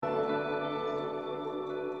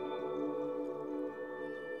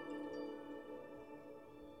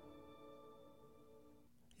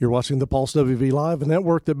You're watching the Pulse WV Live, a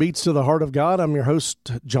network that beats to the heart of God. I'm your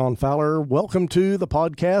host, John Fowler. Welcome to the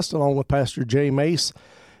podcast, along with Pastor Jay Mace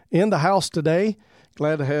in the house today.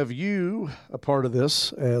 Glad to have you a part of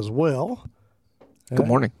this as well. Good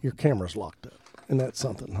morning. Your camera's locked up. Isn't that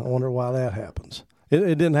something? I wonder why that happens. It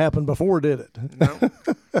didn't happen before, did it? No.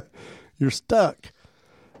 You're stuck.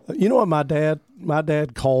 You know what my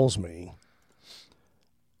dad calls me,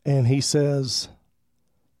 and he says...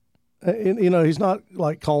 You know, he's not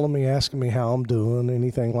like calling me, asking me how I'm doing,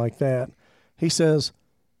 anything like that. He says,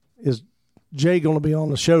 "Is Jay going to be on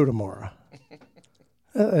the show tomorrow?"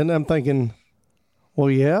 And I'm thinking, well,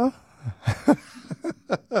 yeah.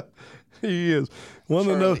 He is.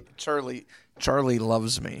 Charlie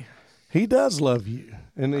loves me. He does love you,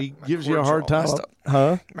 and he gives you a hard cords are all time. messed up.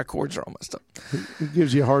 Huh? My cords are all messed up. He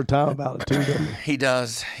gives you a hard time about it, too, doesn't he? He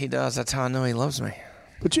does. That's how I know he loves me.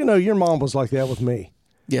 But, you know, your mom was like that with me.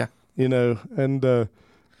 Yeah. You know, and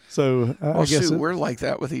so I guess we're like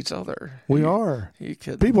that with each other. We are. You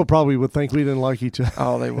kidding? People probably would think we didn't like each other.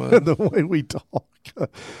 Oh, they would. The way we talk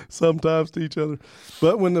sometimes to each other.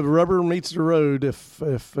 But when the rubber meets the road, if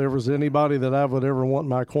there was anybody that I would ever want in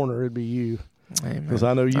my corner, it'd be you. Because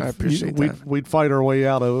I know I appreciate that. We'd fight our way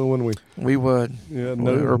out of it, wouldn't we? We would. Yeah,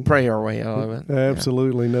 or pray our way out of it.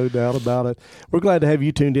 Absolutely, no doubt about it. We're glad to have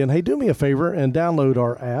you tuned in. Hey, do me a favor and download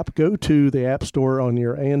our app. Go to the App Store on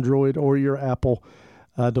your Android or your Apple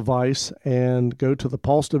device and go to the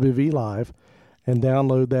Pulse WV Live and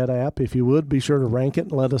download that app. If you would, be sure to rank it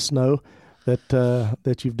and let us know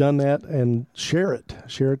that you've done that, and share it.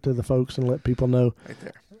 Share it to the folks and let people know. Right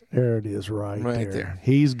there. There it is, right there.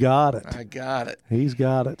 He's got it. I got it. He's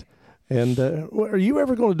got it. And are you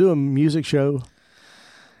ever going to do a music show?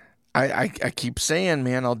 I keep saying,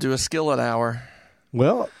 man, I'll do a skillet hour.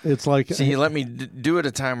 Well, it's like... See, you let me do it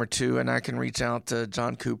a time or two, and I can reach out to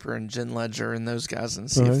John Cooper and Jen Ledger and those guys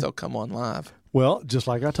and see if they'll come on live. Well, just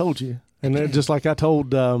like I told you. And then just like I told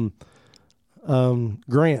Grant.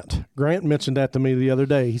 Grant mentioned that to me the other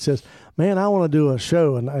day. He says, man, I want to do a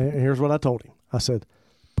show. And here's what I told him. I said...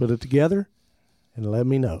 put it together and let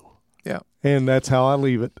me know. Yeah. And that's how I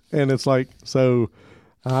leave it. And it's like, so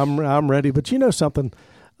I'm ready. But you know something?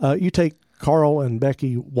 You take Carl and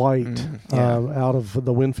Becky White out of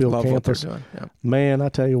the Winfield Love campus. What they're doing. Yeah. Man, I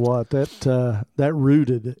tell you what, that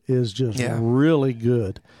Rooted is just really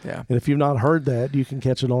good. Yeah. And if you've not heard that, you can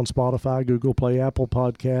catch it on Spotify, Google Play, Apple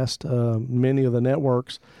Podcast, many of the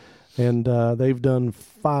networks. And they've done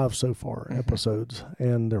 5 so far episodes,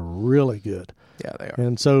 and they're really good. Yeah, they are.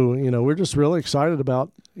 And so, you know, we're just really excited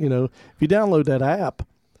about, you know, if you download that app,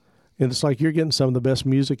 and it's like you're getting some of the best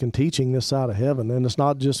music and teaching this side of heaven. And it's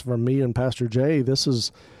not just from me and Pastor Jay. This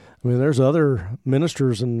is, I mean, there's other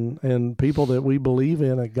ministers and people that we believe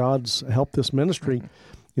in, that God's helped this ministry.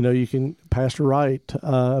 You know, you can, Pastor Wright,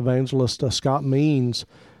 Evangelist Scott Means,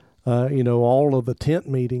 you know, all of the tent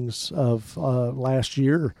meetings of last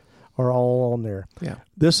year are all on there. Yeah.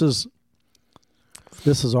 This is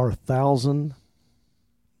our 1,005.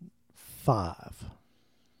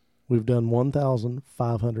 We've done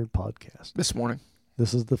 1,500 podcasts. This morning.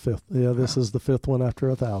 This is the 5th. Yeah, this is the 5th one after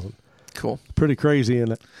 1,000. Cool. Pretty crazy,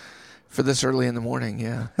 isn't it? For this early in the morning,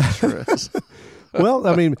 yeah. It sure is. Well,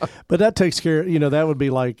 I mean, but that takes care, you know, that would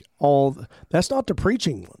be like that's not the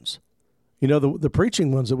preaching ones. You know, the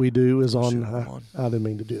preaching ones that we do is on, I didn't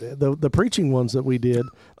mean to do that. The preaching ones that we did,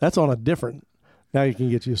 that's on a different, now you can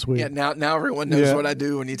get you a sweet. Yeah, now everyone knows what I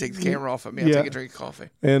do when you take the camera off of me. I take a drink of coffee.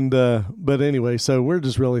 And, but anyway, so we're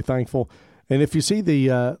just really thankful. And if you see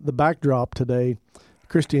the backdrop today,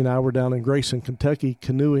 Christy and I were down in Grayson, Kentucky,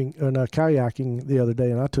 canoeing and kayaking the other day,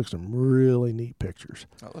 and I took some really neat pictures.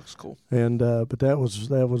 That looks cool. And but that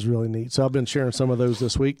was really neat. So I've been sharing some of those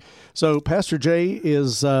this week. So Pastor Jay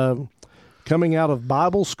is coming out of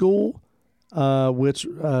Bible school, which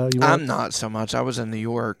I'm not so much. I was in New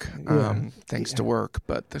York, thanks to work,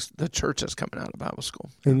 but the church is coming out of Bible school.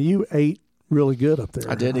 And you ate really good up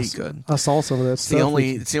there. I did eat good. I saw some of that stuff.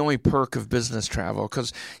 It's the only perk of business travel,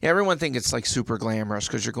 because everyone thinks it's like super glamorous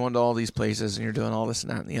because you're going to all these places and you're doing all this and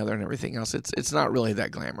that and the other and everything else. It's not really that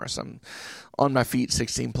glamorous. I'm on my feet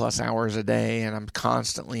 16 plus hours a day, and I'm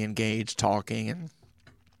constantly engaged, talking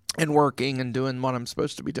and working and doing what I'm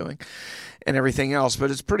supposed to be doing and everything else.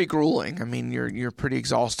 But it's pretty grueling. I mean, you're pretty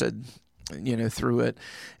exhausted, you know, through it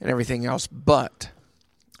and everything else. But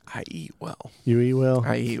I eat well. You eat well?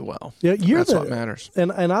 I eat well. Yeah, that's what matters.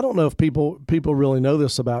 And I don't know if people really know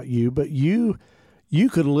this about you, but you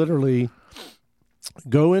could literally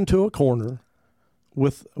go into a corner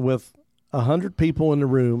with 100 people in the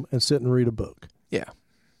room and sit and read a book. Yeah.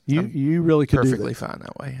 You really could perfectly do that. fine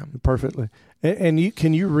that way. Perfectly. And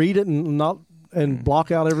can you read it and not and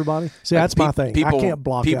block out everybody? See, that's my thing. I can't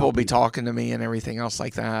block out people. Will be talking to me and everything else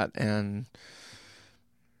like that, and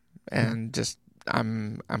just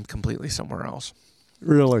I'm completely somewhere else.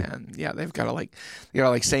 Really? And yeah, they've got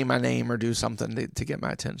to say my name or do something to get my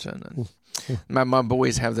attention. And my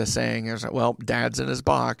boys have this saying, "It's like, well, Dad's in his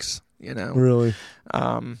box," Really?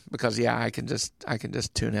 Because I can just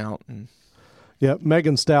tune out. And yeah,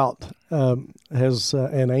 Megan Stout has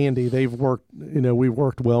and Andy, they've worked. We've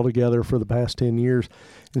worked well together for the past 10 years,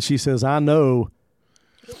 and she says, "I know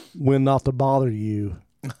when not to bother you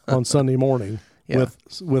on Sunday morning with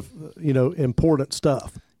important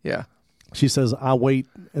stuff." Yeah. She says, I wait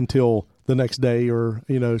until the next day, or,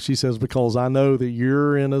 she says, because I know that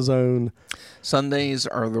you're in a zone. Sundays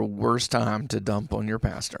are the worst time to dump on your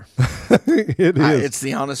pastor. It is. It's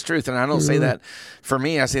the honest truth. And I don't say that for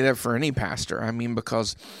me. I say that for any pastor. I mean,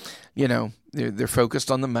 because, they're focused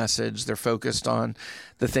on the message. They're focused on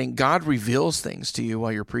the thing. God reveals things to you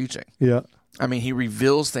while you're preaching. Yeah. I mean, he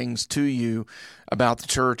reveals things to you about the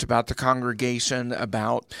church, about the congregation,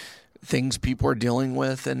 about things people are dealing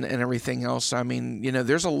with and everything else. I mean,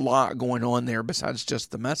 there's a lot going on there besides just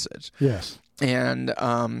the message. Yes. And,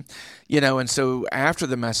 and so after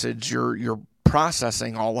the message, you're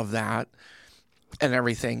processing all of that and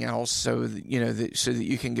everything else so that, so that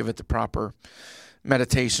you can give it the proper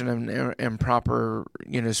meditation and proper,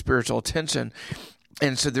 spiritual attention.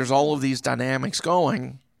 And so there's all of these dynamics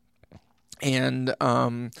going. And,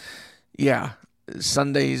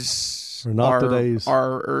 Sundays or not the days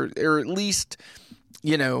or at least,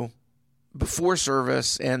 before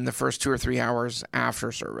service and the first 2 or 3 hours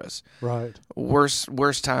after service. Right.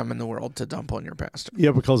 Worst time in the world to dump on your pastor.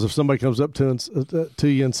 Yeah, because if somebody comes up to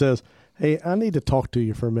you and says, "Hey, I need to talk to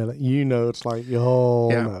you for a minute," it's like,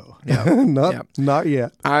 no, not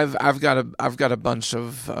yet. I've got a bunch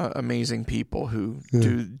of amazing people who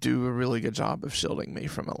do a really good job of shielding me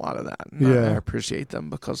from a lot of that. And I appreciate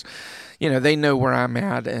them because, they know where I'm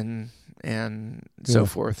at and so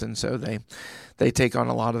forth, and so they take on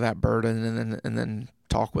a lot of that burden and then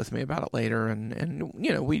talk with me about it later, and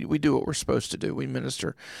we do what we're supposed to do. We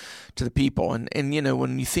minister to the people, and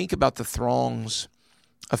when you think about the throngs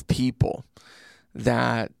of people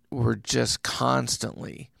that were just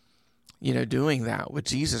constantly doing that with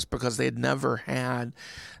Jesus, because they'd never had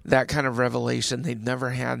that kind of revelation, they'd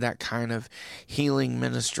never had that kind of healing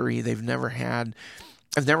ministry, I've never had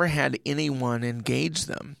anyone engage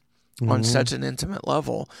them on such an intimate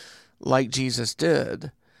level like Jesus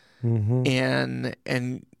did. And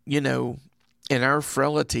in our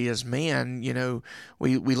frailty as man,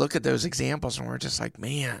 we look at those examples and we're just like,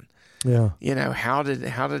 man, how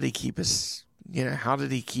did he keep his, how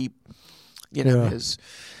did he keep, his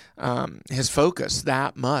focus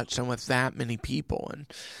that much and with that many people?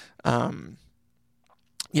 And,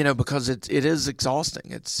 because it is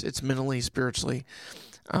exhausting. It's mentally, spiritually,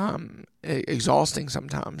 exhausting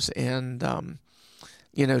sometimes. And,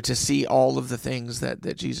 to see all of the things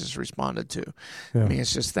that Jesus responded to. I mean,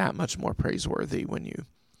 it's just that much more praiseworthy when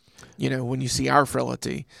you see our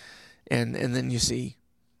frailty and then you see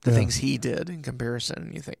the things he did in comparison,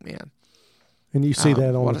 and you think, man. And you see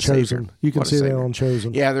that on Chosen. Savior. You can see that on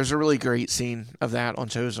Chosen. Yeah, there's a really great scene of that on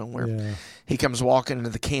Chosen where he comes walking into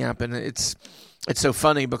the camp, and it's so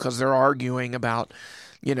funny because they're arguing about,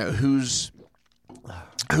 who's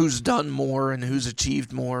done more and who's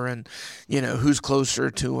achieved more, and who's closer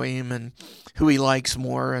to him and who he likes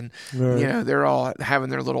more, and they're all having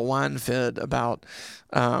their little wine fit about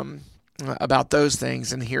those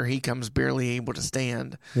things, and here he comes barely able to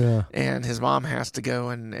stand, and his mom has to go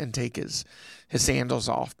and take his sandals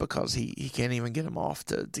off because he can't even get them off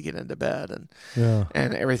to get into bed,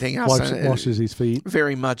 and everything else. Washes his feet.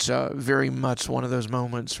 Very much one of those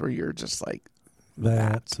moments where you're just like,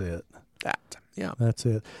 that's it. Yeah, that's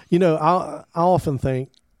it. I often think,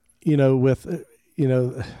 with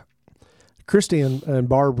Christy and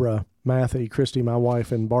Barbara Matthew, Christy, my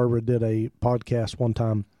wife, and Barbara did a podcast one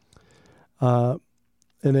time, and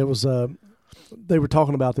it was they were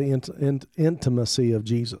talking about the intimacy of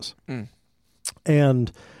Jesus,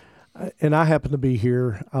 and I happened to be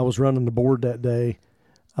here. I was running the board that day,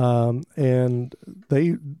 and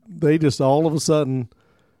they just all of a sudden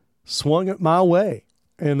swung it my way,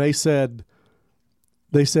 and they said,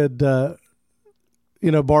 Barb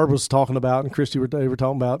was talking about, and Christy they were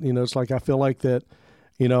talking about, it's like, I feel like that,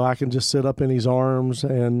 I can just sit up in his arms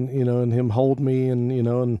and, and him hold me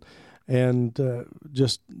and, and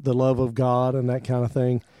just the love of God and that kind of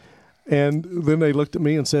thing. And then they looked at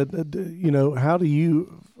me and said, how do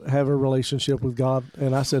you have a relationship with God?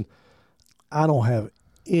 And I said, I don't have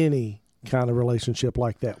any kind of relationship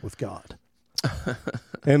like that with God.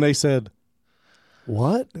 And they said,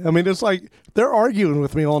 what? I mean, it's like they're arguing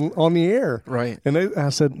with me on the air. Right. And I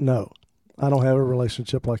said, no, I don't have a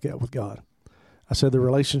relationship like that with God. I said, the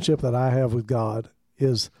relationship that I have with God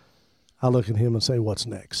is I look at him and say, what's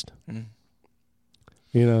next? Mm.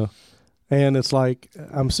 You know, and it's like,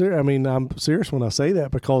 I'm serious. I mean, I'm serious when I say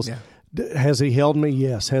that because has he held me?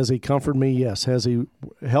 Yes. Has he comforted me? Yes. Has he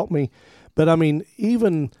helped me? But I mean,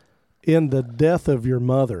 even in the death of your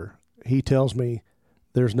mother, he tells me,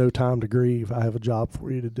 there's no time to grieve. I have a job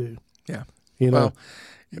for you to do. Yeah. You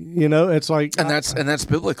know, it's like, and that's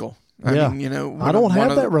biblical. I mean, you know, I don't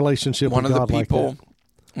have that relationship with God like that.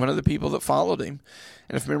 One of the people that followed him,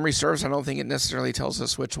 and if memory serves, I don't think it necessarily tells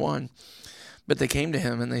us which one, but they came to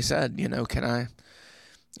him and they said, can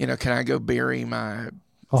I go bury my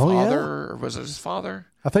father, or was it his father?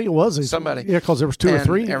 I think it was somebody. Yeah, because there was two or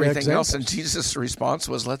three. Everything else, and Jesus' response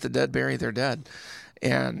was, "Let the dead bury their dead."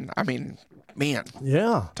 And I mean, man,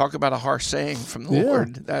 talk about a harsh saying from the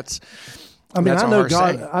Lord. I know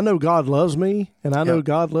God. Saying. I know God loves me, and I know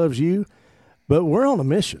God loves you, but we're on a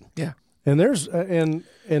mission. Yeah, and there's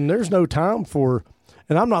no time for.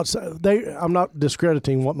 And I'm not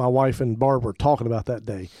discrediting what my wife and Barb were talking about that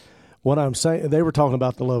day. What I'm saying, they were talking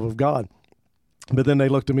about the love of God. But then they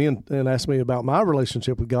looked at me and asked me about my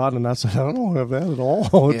relationship with God, and I said, I don't have that at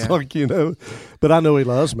all. It's like, but I know he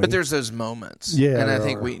loves me. But there's those moments. Yeah. And I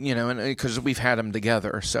think and because we've had them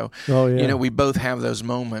together. So, we both have those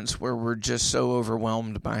moments where we're just so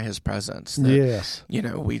overwhelmed by his presence. That,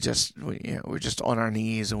 we're just on our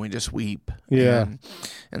knees and we just weep. Yeah.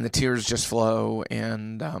 And the tears just flow.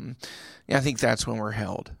 And, I think that's when we're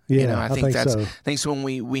held. Yeah. I think that's when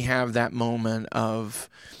we have that moment of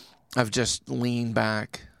just lean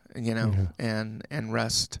back, and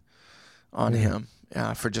rest on him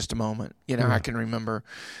for just a moment. I can remember,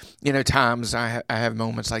 times I have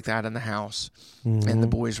moments like that in the house, and the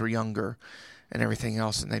boys were younger and everything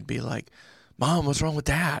else, and they'd be like, "Mom, what's wrong with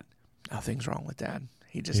Dad?" Nothing's wrong with Dad.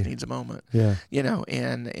 He just needs a moment. Yeah.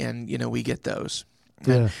 And we get those.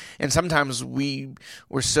 Yeah. And sometimes we're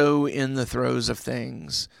so in the throes of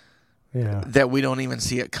things that we don't even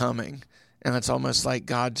see it coming. And it's almost like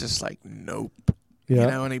God just like, nope.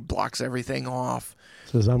 Yeah. And he blocks everything off.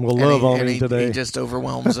 Says, I'm going to love on him today. He just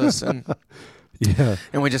overwhelms us. And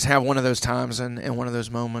and we just have one of those times and one of those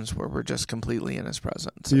moments where we're just completely in his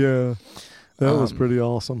presence. Yeah. That was pretty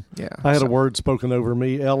awesome. Yeah. I had a word spoken over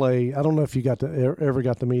me. L.A., I don't know if you ever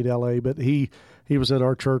got to meet L.A., but he was at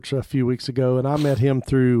our church a few weeks ago, and I met him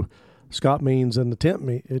through Scott Means and the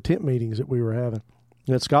tent meetings that we were having,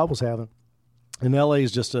 that Scott was having. And L.A.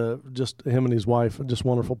 is just him and his wife, just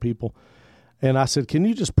wonderful people. And I said, "Can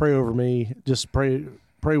you just pray over me? Just pray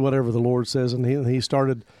whatever the Lord says." And he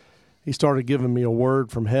started giving me a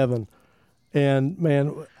word from heaven. And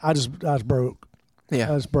man, I was broke. Yeah,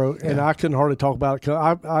 I was broke, and I couldn't hardly talk about it.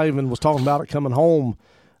 I even was talking about it coming home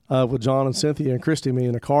with John and Cynthia and Christy, me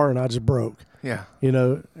in the car, and I just broke. Yeah,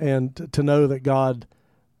 and to know that God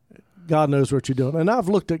knows what you're doing. And I've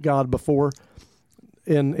looked at God before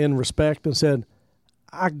in respect and said,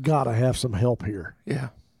 I gotta have some help here. Yeah.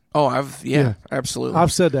 Oh, absolutely.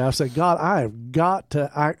 I've said that. I've said, God, I have got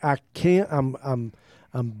to. I can't. I'm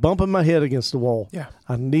bumping my head against the wall. Yeah.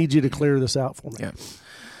 I need you to clear this out for me. Yeah.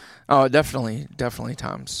 Oh, definitely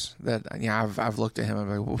times that I've looked at him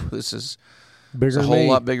and I'm like, this is bigger, a whole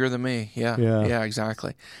lot bigger than me. Yeah. Yeah. Yeah.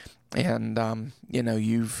 Exactly. And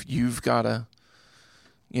you've got to,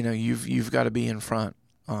 you've got to be in front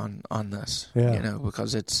on this. Yeah.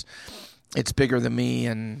 Because it's bigger than me,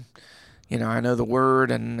 and I know the word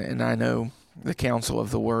and I know the counsel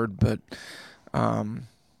of the word, but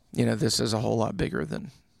this is a whole lot bigger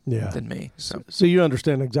than me. So you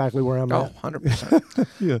understand exactly where I'm at. 100%.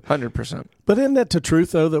 Yeah. 100%. But isn't that the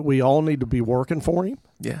truth though, that we all need to be working for him?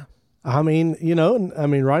 Yeah. I mean,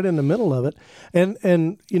 right in the middle of it.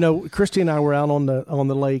 And Christy and I were out on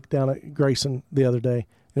the lake down at Grayson the other day.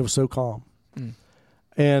 It was so calm. Mm.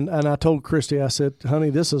 And I told Christy, I said, honey,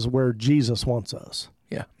 this is where Jesus wants us.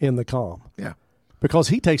 Yeah. In the calm. Yeah. Because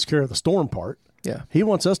he takes care of the storm part. Yeah. He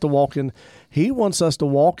wants us to walk in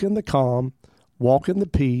the calm, walk in the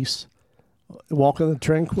peace, walk in the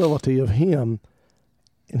tranquility of him,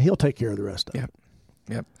 and he'll take care of the rest of it.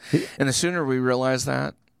 Yep. And the sooner we realize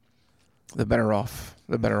that, the better off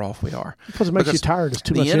we are. Because it makes you tired. It's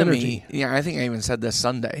too much energy. Yeah, I think I even said this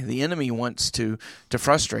Sunday. The enemy wants to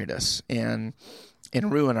frustrate us and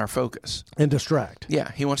ruin our focus. And distract.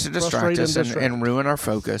 Yeah, he wants to distract us and ruin our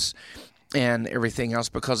focus and everything else,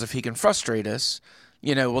 because if he can frustrate us,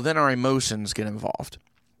 then our emotions get involved.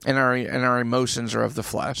 and our emotions are of the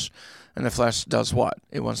flesh. And the flesh does what?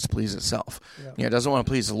 It wants to please itself. Yeah. It doesn't want to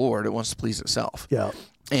please the Lord. It wants to please itself. Yeah.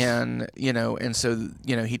 And, and so,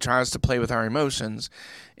 he tries to play with our emotions.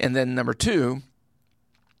 And then number two,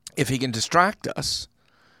 if he can distract us,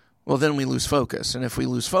 well, then we lose focus. And if we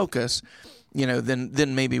lose focus,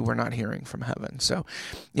 then maybe we're not hearing from heaven. So,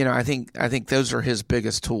 I think those are his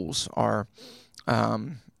biggest tools are,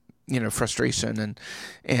 frustration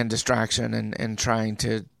and distraction and trying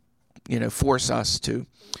to, force us to,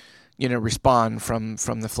 respond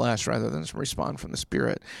from the flesh rather than respond from the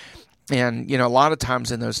Spirit. And, a lot of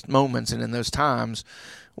times in those moments and in those times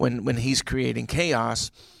when he's creating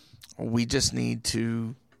chaos, we just need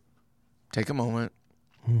to take a moment,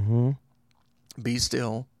 be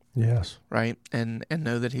still. Yes. Right. And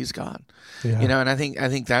know that he's God. Yeah. And I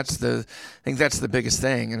think that's the biggest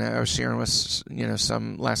thing. And I was sharing with,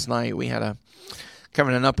 some last night, we had kind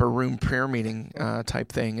of an upper room prayer meeting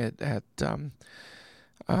type thing at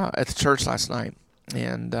the church last night,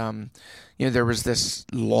 and there was this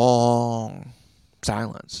long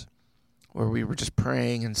silence where we were just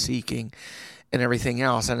praying and seeking and everything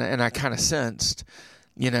else, and I kind of sensed,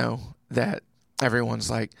 that everyone's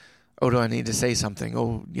like, oh, do I need to say something?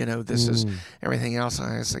 Oh, this is everything else.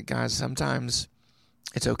 And I said, guys, sometimes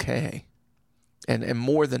it's okay, and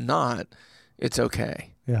more than not, it's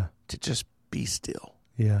okay. Yeah, to just be still.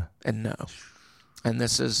 Yeah, and know, and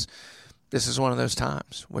this is one of those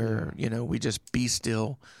times where, we just be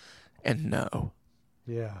still and know,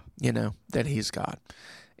 that he's God.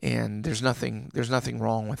 And there's nothing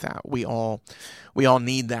wrong with that. We all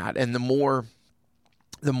need that. And the more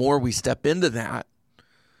we step into that,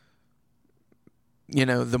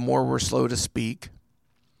 the more we're slow to speak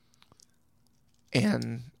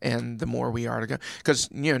and the more we are to go. Because,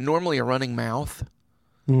 normally a running mouth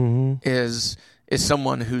is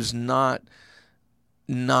someone who's not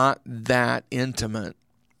that intimate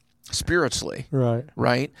spiritually.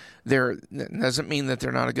 Right? Doesn't mean that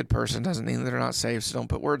they're not a good person, doesn't mean that they're not saved, so don't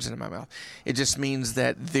put words into my mouth. It just means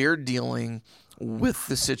that they're dealing with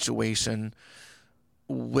the situation,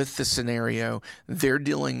 with the scenario. They're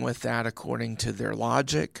dealing with that according to their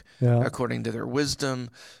logic, according to their wisdom,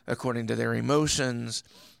 according to their emotions,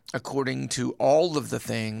 according to all of the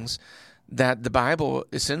things that the Bible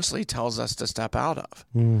essentially tells us to step out of.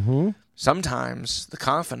 Sometimes the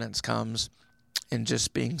confidence comes in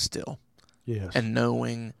just being still, and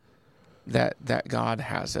knowing that God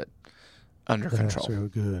has it under control. That's so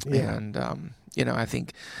good. Yeah. And I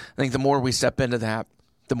think the more we step into that,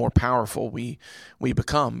 the more powerful we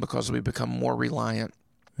become, because we become more reliant,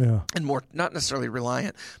 and more, not necessarily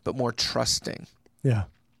reliant, but more trusting. Yeah,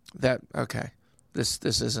 that this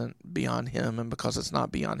isn't beyond him, and because it's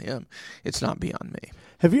not beyond him, it's not beyond me.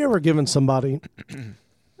 Have you ever given somebody?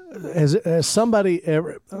 Has somebody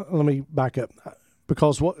ever? Let me back up,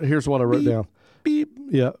 because here's what I wrote down. Beep.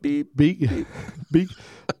 Yeah. Beep.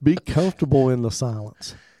 Be comfortable in the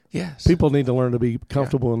silence. Yes. People need to learn to be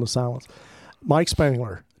comfortable in the silence. Mike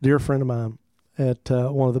Spangler, dear friend of mine at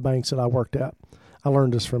one of the banks that I worked at, I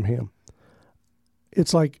learned this from him.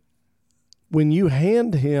 It's like when you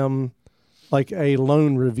hand him like a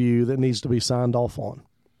loan review that needs to be signed off on.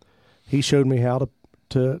 He showed me how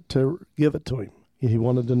to give it to him. He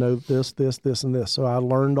wanted to know this, and this. So I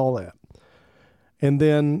learned all that. And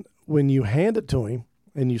then when you hand it to him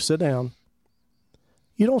and you sit down,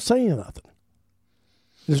 you don't say nothing.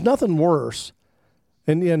 There's nothing worse.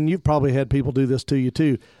 And you've probably had people do this to you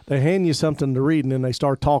too. They hand you something to read and then they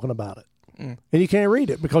start talking about it. And you can't read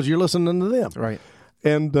it because you're listening to them. Right.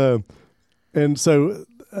 And so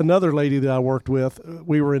another lady that I worked with,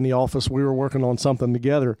 we were in the office, we were working on something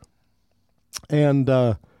together. And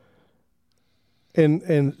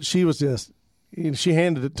she was just, she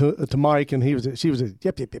handed it to Mike, and she was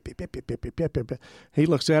yep. He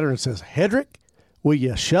looks at her and says, "Hedrick, will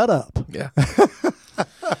you shut up?" Yeah.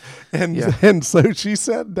 And so she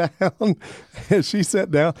sat down,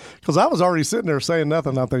 because I was already sitting there saying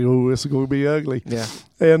nothing. I'm thinking, oh, this is going to be ugly. Yeah.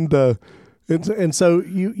 And so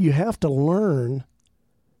you have to learn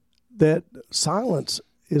that silence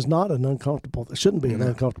is not an uncomfortable. It shouldn't be an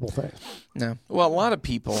uncomfortable thing. No. Well, a lot of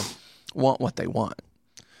people want what they want.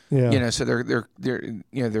 Yeah. So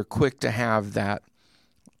they're quick to have that,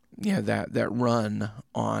 that run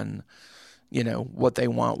on, what they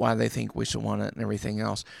want, why they think we should want it, and everything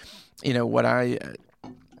else. What I,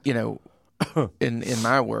 in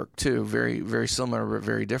my work too, very, very similar but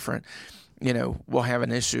very different. We'll have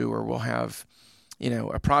an issue, or we'll have,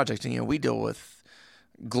 a project, and we deal with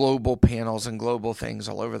global panels and global things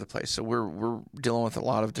all over the place. So we're dealing with a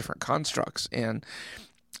lot of different constructs, and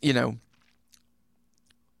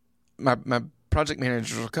my project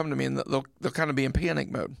managers will come to me and they'll kind of be in panic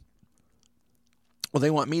mode. Well, they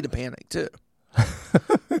want me to panic too.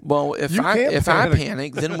 Well, if I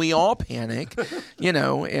panic, then we all panic,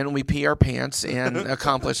 and we pee our pants and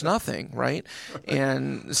accomplish nothing, right?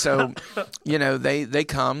 And so, they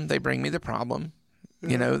come, they bring me the problem,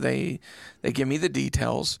 they give me the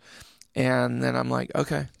details, and then I'm like,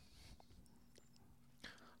 okay,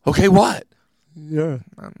 what? Yeah,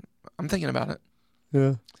 I'm thinking about it.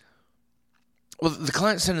 Yeah. Well, the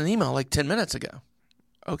client sent an email like 10 minutes ago.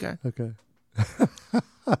 Okay.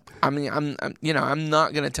 I mean, I'm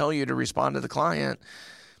not going to tell you to respond to the client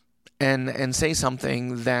and say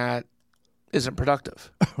something that isn't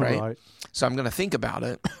productive, right? So I'm going to think about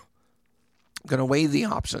it. I'm going to weigh the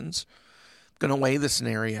options. I'm going to weigh the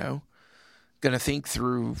scenario. Going to think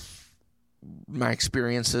through my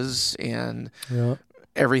experiences and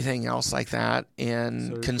everything else like that,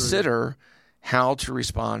 and consider how to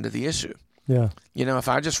respond to the issue. Yeah. If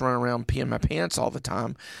I just run around peeing my pants all the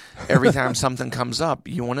time, every time something comes up,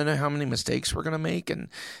 you want to know how many mistakes we're going to make and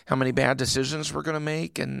how many bad decisions we're going to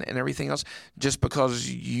make and everything else, just because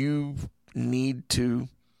you need to,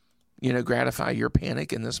 gratify your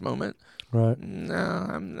panic in this moment. Right. No,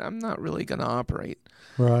 I'm not really going to operate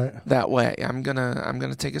that way. I'm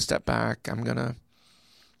gonna take a step back. I'm gonna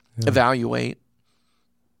evaluate.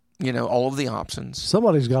 All of the options.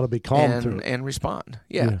 Somebody's got to be calm through it. And respond.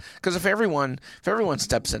 Yeah. Because if everyone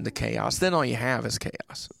steps into chaos, then all you have is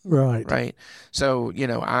chaos. Right. So,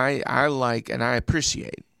 I like and I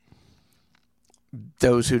appreciate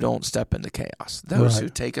those who don't step into chaos, those who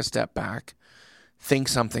take a step back, think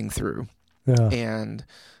something through, and,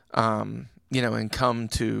 and come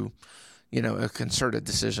to, a concerted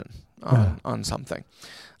decision on something.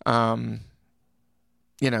 Don't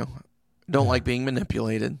like being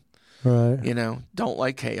manipulated. Don't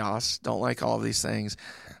like chaos. Don't like all of these things.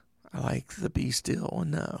 I like the be still and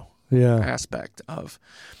know aspect of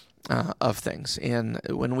things. And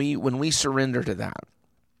when we surrender to that,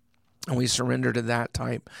 and we surrender to that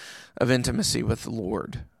type of intimacy with the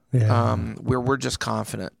Lord, where we're just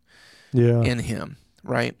confident in Him.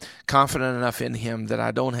 Right? Confident enough in Him that I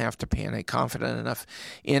don't have to panic. Confident enough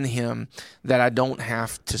in Him that I don't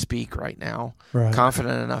have to speak right now.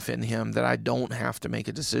 Confident enough in Him that I don't have to make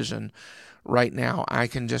a decision right now. I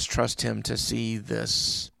can just trust Him to see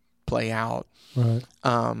this play out. It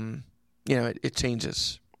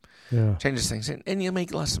changes things. And you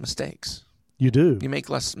make less mistakes. You do. You make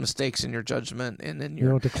less mistakes in your judgment and in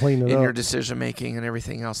your your decision making and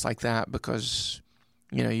everything else like that, because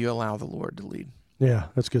you allow the Lord to lead. Yeah,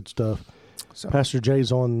 that's good stuff. So, Pastor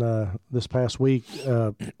Jay's on this past week,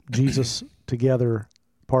 Jesus Together,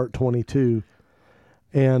 Part 22.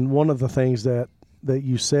 And one of the things that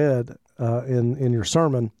you said in your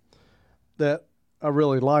sermon that I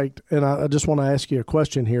really liked, and I just want to ask you a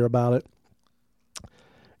question here about it.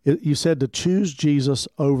 You said to choose Jesus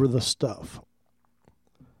over the stuff.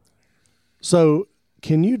 So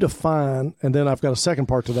can you define, and then I've got a second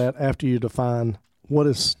part to that after you define, what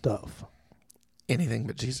is stuff? Anything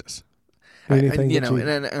but Jesus. Anything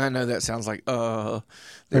and I know that sounds like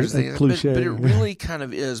there's the cliche, but it really kind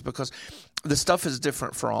of is, because the stuff is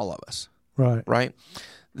different for all of us. Right.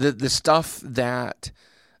 The stuff that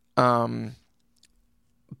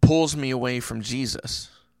pulls me away from Jesus,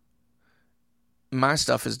 my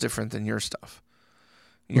stuff is different than your stuff.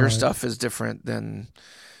 Your stuff is different than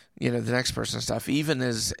the next person's stuff. Even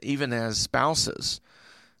as spouses.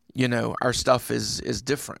 Our stuff is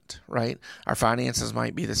different, right? Our finances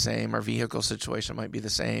might be the same. Our vehicle situation might be the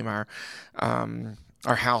same. Our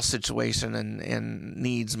house situation and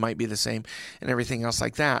needs might be the same, and everything else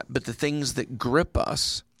like that. But the things that grip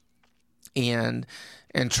us and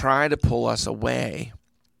try to pull us away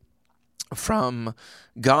from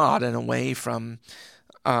God and away from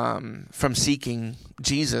seeking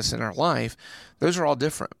Jesus in our life, those are all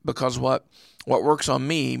different, because what works on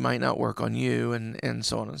me might not work on you, and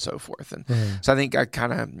so on and so forth. And so I think I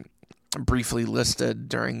kind of briefly listed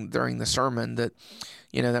during the sermon that,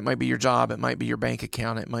 that might be your job, it might be your bank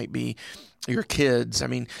account, it might be your kids. I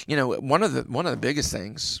mean, one of the biggest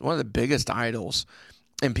things, one of the biggest idols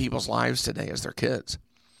in people's lives today is their kids.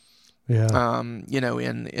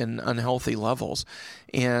 In unhealthy levels.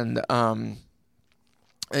 And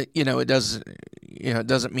it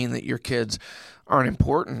doesn't mean that your kids aren't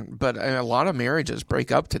important, but a lot of marriages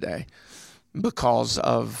break up today because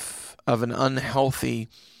of an unhealthy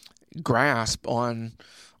grasp on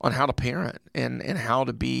how to parent and how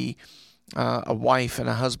to be a wife and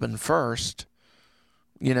a husband first,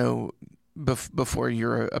 before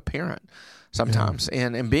you're a parent. sometimes.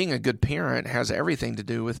 And being a good parent has everything to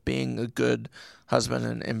do with being a good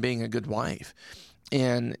husband and being a good wife.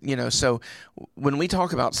 And, so when we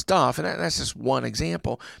talk about stuff, and that's just one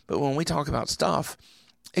example, but when we talk about stuff,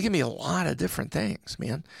 it can be a lot of different things,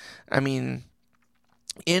 man. I mean,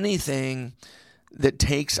 anything that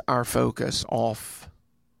takes our focus off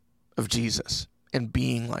of Jesus and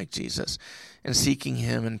being like Jesus and seeking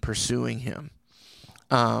him and pursuing him,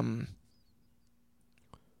 can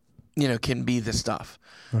be the stuff.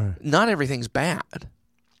 Right. Not everything's bad,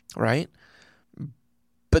 right?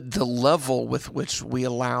 But the level with which we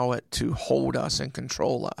allow it to hold us and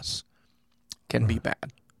control us can be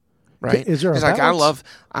bad, right? Is there a It's like balance?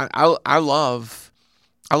 I love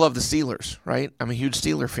the Steelers, right? I'm a huge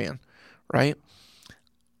Steeler fan, right?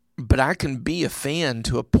 But I can be a fan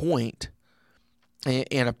to a point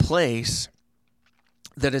and a place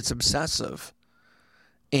that it's obsessive,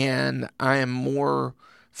 and I am more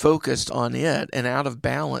focused on it and out of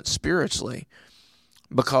balance spiritually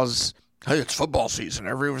because, hey, it's football season.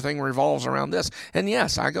 Everything revolves around this. And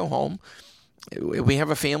yes, I go home. We have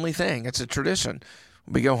a family thing. It's a tradition.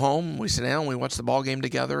 We go home, we sit down, we watch the ball game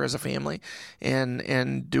together as a family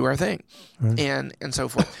and do our thing, Right. and so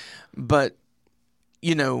forth. But,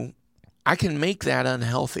 I can make that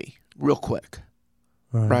unhealthy real quick,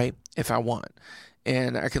 right, if I want.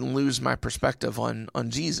 And I can lose my perspective on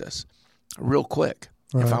Jesus real quick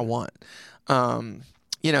if I want.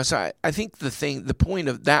 So I think the point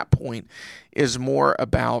of that point is more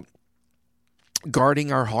about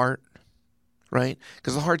guarding our heart, right?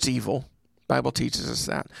 Because the heart's evil. The Bible teaches us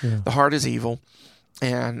that. Yeah. The heart is evil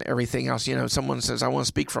and everything else. Someone says, I want to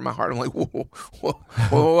speak from my heart. I'm like,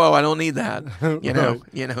 whoa, I don't need that. I don't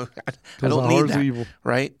need that. Evil.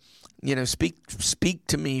 Right? Speak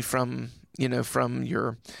to me from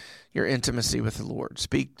your intimacy with the Lord.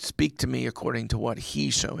 Speak to me according to what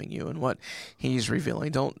he's showing you and what he's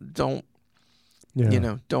revealing. Don't don't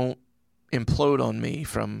implode on me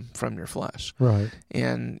from your flesh. Right.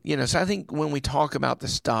 And so I think when we talk about the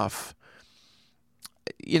stuff,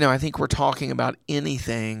 I think we're talking about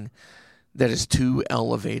anything that is too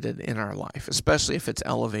elevated in our life, especially if it's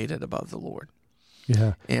elevated above the Lord.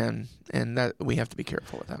 Yeah. And that we have to be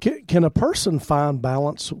careful with that. Can a person find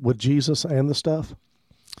balance with Jesus and the stuff?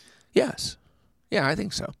 Yes. Yeah, I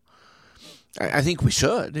think so. I think we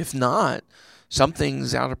should. If not,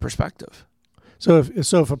 something's out of perspective. So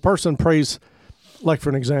if a person prays, like for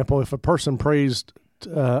an example, if a person prays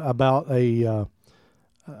about a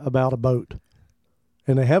boat,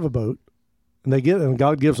 and they have a boat, and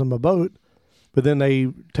God gives them a boat, but then they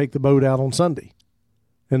take the boat out on Sunday,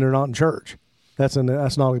 and they're not in church. That's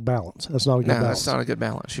not a balance. That's not a good balance. That's not a good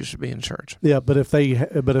balance. You should be in church. Yeah, but if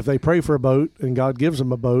they pray for a boat and God gives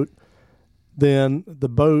them a boat, then the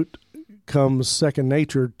boat comes second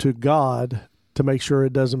nature to God to make sure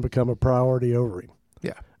it doesn't become a priority over him.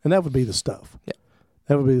 Yeah. And that would be the stuff. Yeah.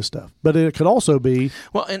 That would be the stuff. But it could also be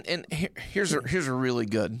here's a really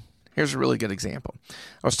good example.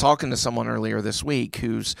 I was talking to someone earlier this week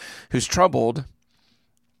who's troubled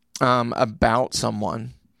about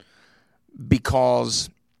someone because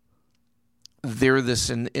they're this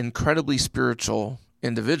incredibly spiritual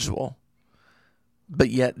individual, but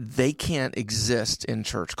yet they can't exist in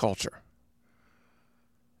church culture.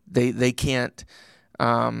 They can't,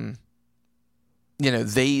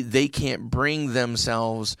 they can't bring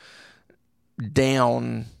themselves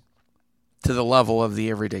down to the level of the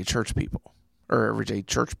everyday church people or everyday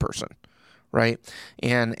church person, right?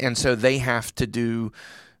 And so they have to do,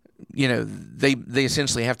 they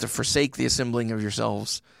essentially have to forsake the assembling of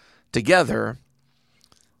yourselves together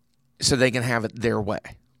so they can have it their way.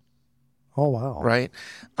 Oh, wow. Right?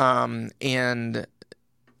 And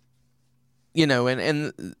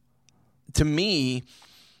to me,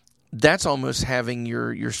 that's almost having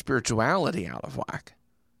your spirituality out of whack,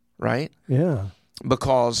 right? Yeah.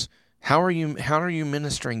 Because how are you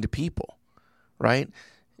ministering to people, right?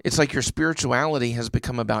 It's like your spirituality has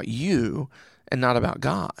become about you and not about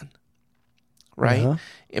God, right? Uh-huh.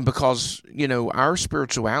 And because our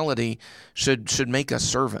spirituality should make us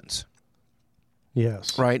servants.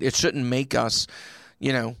 Yes. Right? It shouldn't make us,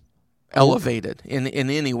 elevated in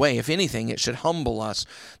any way. If anything, it should humble us.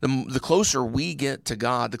 The closer we get to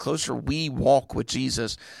God, the closer we walk with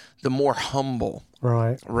Jesus, the more humble,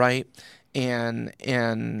 right?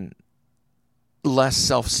 And less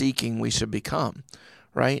self-seeking we should become,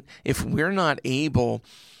 right? If we're not able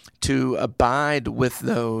to abide with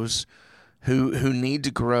those who need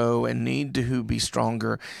to grow and need to be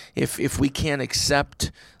stronger, if we can't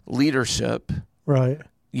accept leadership, right,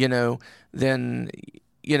 then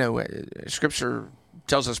Scripture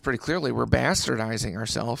tells us pretty clearly we're bastardizing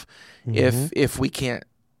ourselves if we can't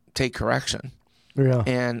take correction. Yeah.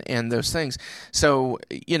 And those things. So,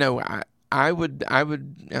 I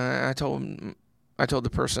told the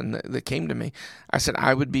person that came to me, I said,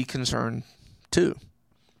 I would be concerned too.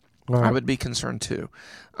 Right. I would be concerned too.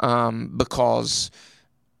 Because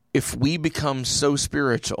if we become so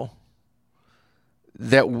spiritual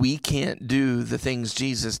that we can't do the things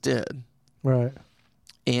Jesus did, right,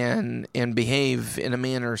 and behave in a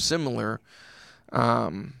manner similar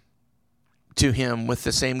to him with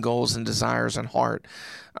the same goals and desires and heart,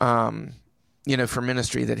 for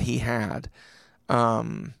ministry that he had,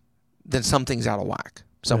 then something's out of whack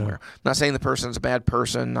somewhere. Yeah. Not saying the person's a bad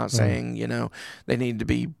person, not saying, they need to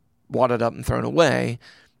be wadded up and thrown away.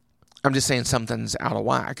 I'm just saying something's out of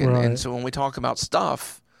whack. And so when we talk about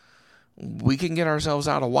stuff, we can get ourselves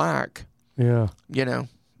out of whack,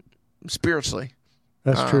 spiritually.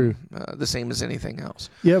 That's true. The same as anything else.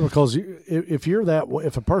 Yeah, because if you're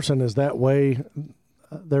if a person is that way,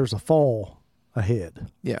 there's a fall ahead.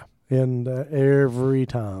 Yeah. And every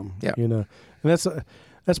time, yeah, and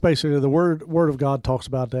that's basically the word of God talks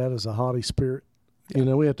about that as a haughty spirit.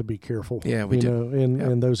 Yeah. We have to be careful. Yeah, we do.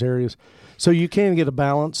 In those areas, so you can get a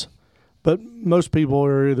balance, but most people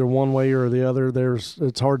are either one way or the other.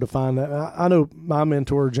 It's hard to find that. I know my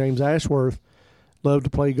mentor James Ashworth loved to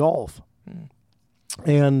play golf.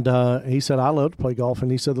 And he said, I love to play golf. And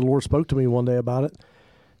he said, the Lord spoke to me one day about it.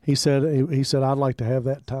 He said, I'd like to have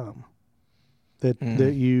that time that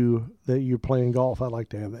you're playing golf. I'd like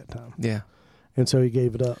to have that time. Yeah. And so he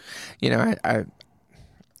gave it up.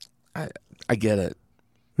 I get it.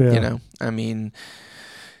 Yeah. I mean,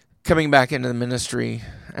 coming back into the ministry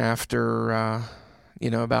after,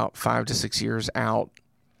 about 5 to 6 years out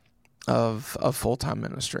of full-time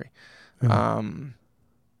ministry,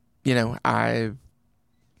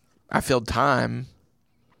 I filled time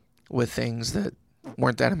with things that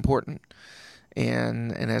weren't that important.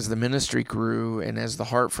 And as the ministry grew, and as the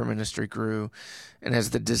heart for ministry grew, and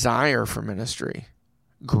as the desire for ministry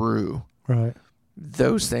grew, right,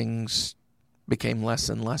 those things became less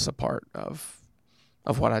and less a part of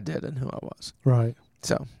what I did and who I was. Right.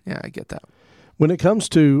 So, yeah, I get that. When it comes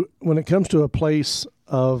to a place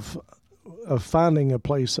of finding a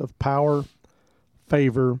place of power,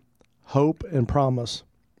 favor, hope, and promise,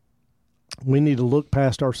 we need to look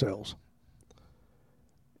past ourselves.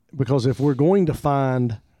 Because if we're going to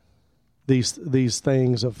find these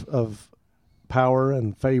things of power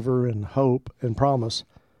and favor and hope and promise,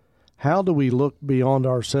 how do we look beyond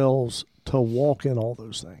ourselves to walk in all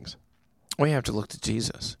those things? We have to look to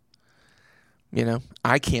Jesus.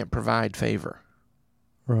 I can't provide favor.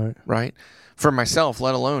 Right. Right? For myself,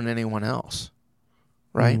 let alone anyone else.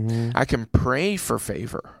 Right? Mm-hmm. I can pray for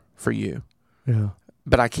favor for you. Yeah.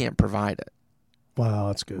 But I can't provide it. Wow,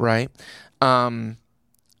 that's good. Right?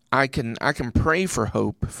 I can pray for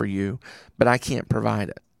hope for you, but I can't provide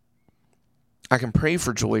it. I can pray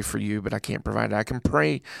for joy for you, but I can't provide it. I can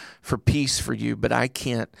pray for peace for you, but I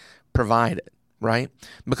can't provide it, right?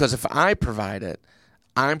 Because if I provide it,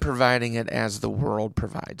 I'm providing it as the world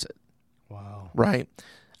provides it. Wow. Right?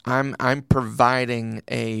 I'm providing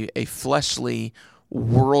a fleshly,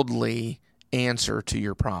 worldly answer to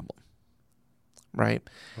your problem. Right?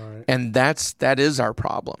 Right. And that is our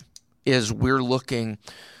problem, is we're looking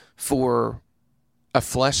for a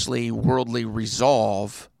fleshly, worldly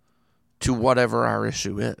resolve to whatever our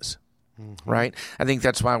issue is. Mm-hmm. Right? I think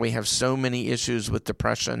that's why we have so many issues with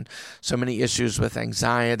depression, so many issues with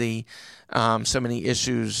anxiety, so many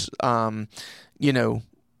issues,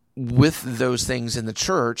 with those things in the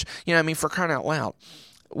church. For crying out loud,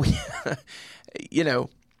 we,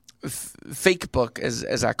 fake book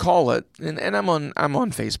as I call it, and I'm on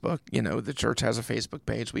Facebook. The church has a Facebook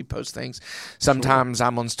page. We post things. Sometimes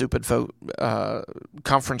I'm on stupid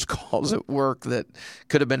conference calls at work that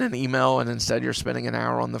could have been an email, and instead you're spending an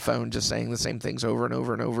hour on the phone just saying the same things over and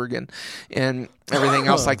over and over again, and everything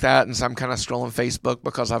else like that. And so I'm kind of scrolling Facebook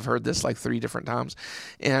because I've heard this like 3 different times,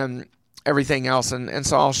 and everything else, and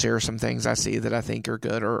so I'll share some things I see that I think are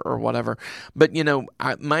good or whatever. But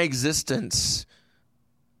my existence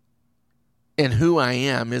and who I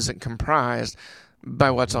am isn't comprised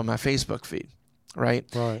by what's on my Facebook feed, right?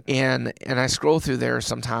 Right. And I scroll through there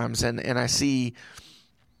sometimes, and I see,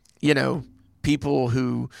 people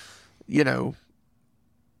who,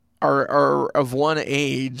 are of one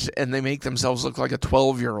age, and they make themselves look like a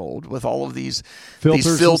 12-year-old with all of these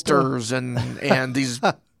filters and these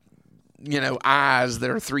eyes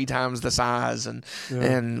that are 3 times the size,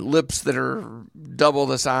 and lips that are double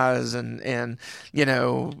the size, and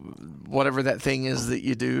whatever that thing is that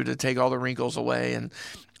you do to take all the wrinkles away, and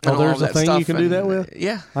Oh, all there's a that thing stuff. you can do that with?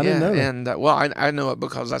 Yeah. I didn't know that. And, I know it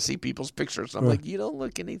because I see people's pictures. I'm like, you don't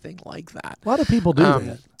look anything like that. Why do people do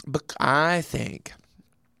that? I think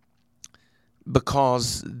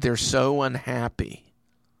because they're so unhappy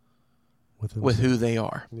with who they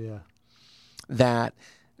are. Yeah. That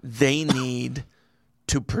they need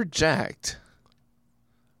to project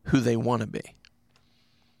who they want to be.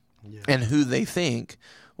 Yeah. And who they think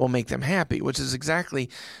will make them happy, which is exactly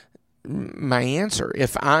my answer.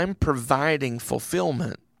 If I'm providing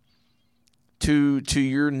fulfillment to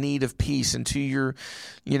your need of peace and to your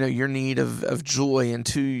need of joy and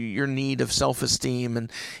to your need of self-esteem,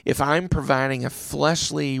 and if I'm providing a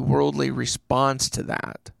fleshly, worldly response to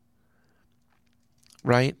that,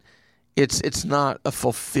 right? It's not a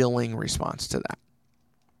fulfilling response to that.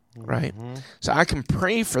 Right? Mm-hmm. So I can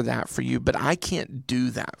pray for that for you, but I can't do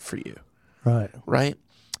that for you. Right. Right?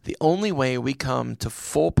 The only way we come to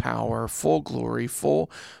full power, full glory,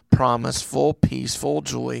 full promise, full peace, full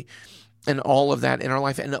joy, and all of that in our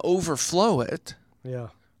life and overflow it, Yeah.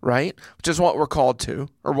 right? Which is what we're called to,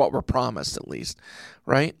 or what we're promised at least,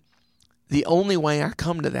 right? The only way I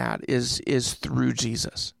come to that is through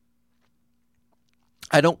Jesus.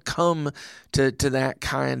 I don't come to that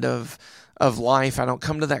kind of life. I don't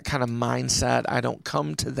come to that kind of mindset. I don't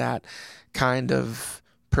come to that kind of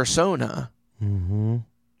persona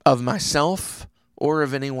of myself or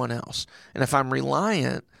of anyone else. And if I'm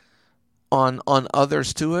reliant on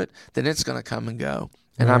others to it, then it's going to come and go.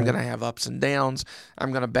 And I'm going to have ups and downs.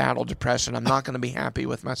 I'm going to battle depression. I'm not going to be happy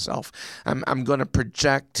with myself. I'm going to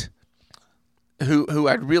project who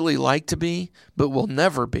I'd really like to be, but will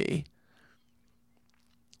never be,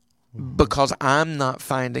 because I'm not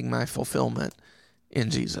finding my fulfillment in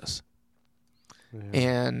Jesus.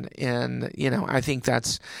 Yeah. And I think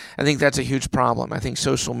that's a huge problem. I think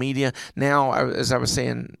social media now, as I was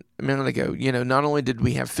saying a minute ago, not only did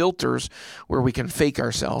we have filters where we can fake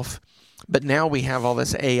ourselves, but now we have all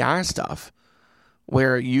this AI stuff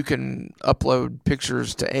where you can upload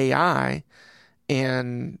pictures to AI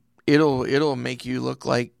and it'll make you look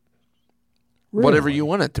like whatever you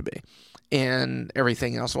want it to be. And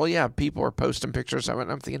everything else. Well, yeah, people are posting pictures of it,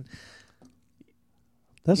 and I'm thinking,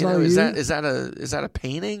 that's not is you. Is that a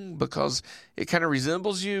painting because it kind of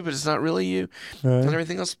resembles you, but it's not really you, Right. and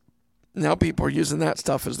everything else. Now people are using that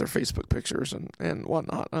stuff as their Facebook pictures and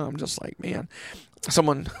whatnot. I'm just like, man,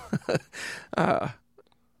 someone. Well,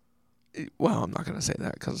 I'm not going to say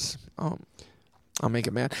that because I'll make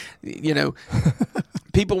it mad.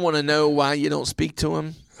 People want to know why you don't speak to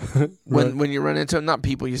them. When you run into them, not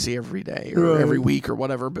people you see every day or every week or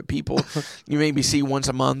whatever, but people you maybe see once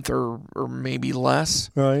a month or maybe less,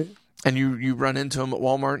 right? And you run into them at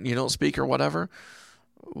Walmart and you don't speak or whatever.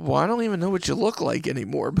 Well, I don't even know what you look like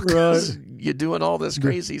anymore because you're doing all this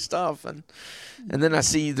crazy stuff, and then I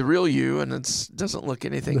see the real you, and it doesn't look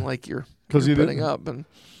anything like you're putting up. And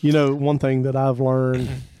one thing that I've learned.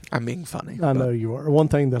 I'm being funny. I know you are. One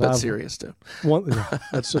thing that I've serious too.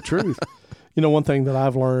 That's the truth. One thing that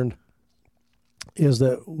I've learned is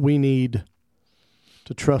that we need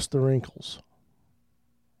to trust the wrinkles.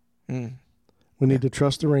 We need to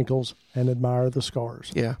trust the wrinkles and admire the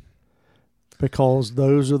scars. Yeah. Because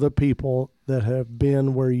those are the people that have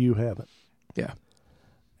been where you haven't. Yeah.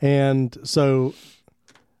 And so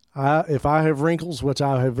if I have wrinkles, which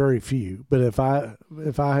I have very few, but if I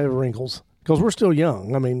have wrinkles, because we're still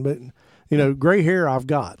young, I mean, but gray hair I've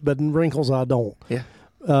got, but wrinkles I don't. Yeah.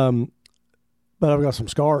 But I've got some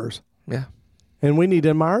scars. Yeah. And we need to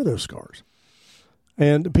admire those scars.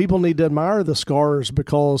 And people need to admire the scars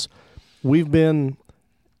because we've been,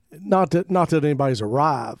 not that anybody's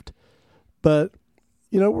arrived, but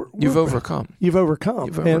you've overcome. You've overcome.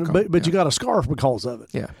 But you got a scar because of it.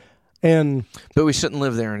 Yeah. But we shouldn't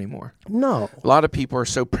live there anymore. No. A lot of people are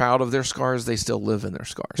so proud of their scars, they still live in their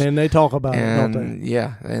scars. And they talk about it, don't they?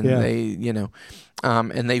 Yeah. And they,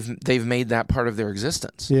 and they've made that part of their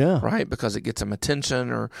existence. Yeah. Right? Because it gets them attention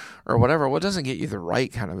or whatever. Well, it doesn't get you the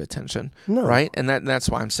right kind of attention. No. Right? And that's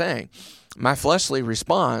why I'm saying my fleshly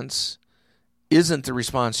response isn't the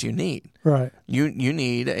response you need. Right. You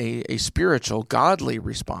need a spiritual, godly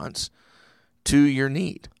response to your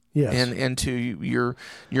need. Yes. And to your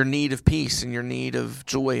need of peace and your need of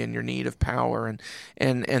joy and your need of power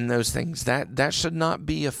and those things. That should not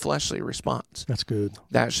be a fleshly response. That's good.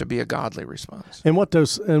 That should be a godly response. And what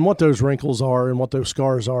those wrinkles are and what those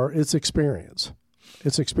scars are, it's experience.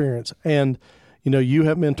 It's experience. And you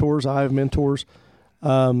have mentors, I have mentors,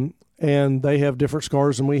 and they have different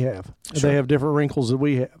scars than we have. Sure. They have different wrinkles that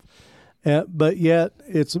we have. But yet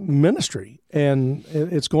it's ministry, and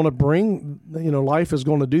it's going to bring, life is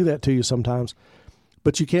going to do that to you sometimes.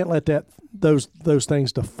 but you can't let those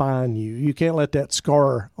things define you. You can't let that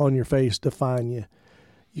scar on your face define you.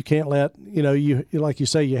 You can't let, you like you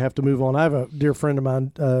say, you have to move on. I have a dear friend of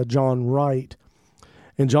mine, John Wright,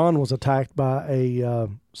 and John was attacked by a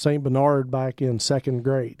St. Bernard back in second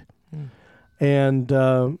grade. And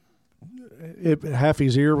half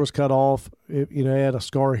his ear was cut off. He had a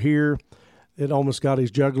scar here. It almost got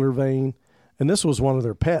his jugular vein. And this was one of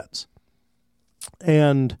their pets.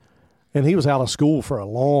 And he was out of school for a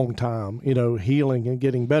long time, healing and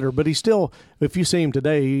getting better. But he still, if you see him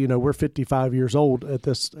today, we're 55 years old at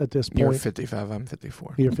this point. You're 55, I'm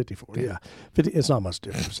 54. You're 54, yeah. 50, it's not much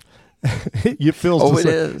difference. It feels the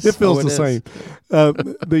same. Is. It feels the same.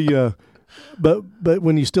 But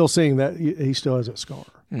when you still seeing that, he still has that scar.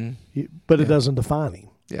 But it doesn't define him.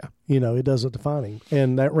 Yeah. It doesn't define him.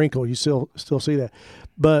 And that wrinkle, you still see that.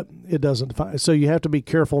 But it doesn't define. So you have to be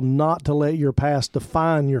careful not to let your past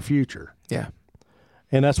define your future. Yeah.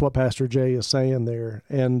 And that's what Pastor Jay is saying there.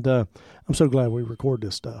 And I'm so glad we record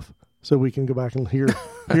this stuff so we can go back and hear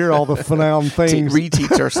all the phenomenal things.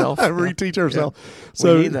 Reteach ourselves. Reteach ourselves. Yeah.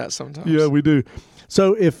 So, we need that sometimes. Yeah, we do.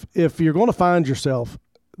 So if you're going to find yourself,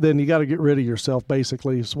 then you got to get rid of yourself,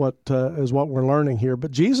 basically, is what we're learning here.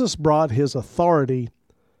 But Jesus brought his authority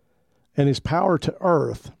and his power to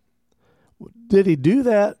earth. Did he do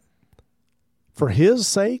that for his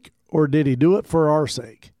sake, or did he do it for our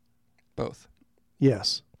sake? Both.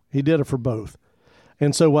 Yes, he did it for both.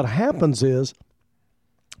 And so what happens is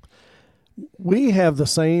we have the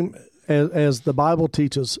same, as the Bible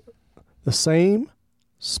teaches, the same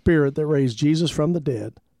Spirit that raised Jesus from the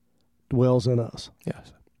dead dwells in us.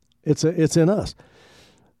 Yes. It's in us.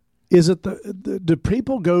 Is it do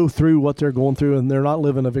people go through what they're going through and they're not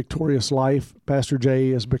living a victorious life, Pastor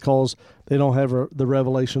Jay, is because they don't have the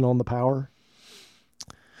revelation on the power?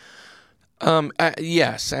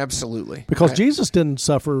 Yes, absolutely. Because Jesus didn't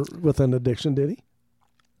suffer with an addiction, did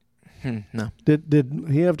he? No. Did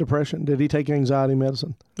he have depression? Did he take anxiety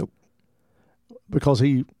medicine? Nope. Because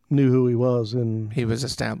he knew who he was, and he was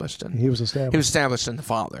established in. He was established in the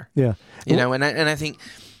Father. Yeah. And I think.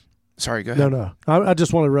 Sorry, go ahead. No. I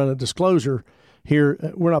just want to run a disclosure here.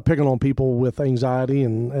 We're not picking on people with anxiety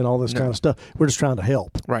and all this kind of stuff. We're just trying to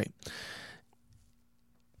help. Right.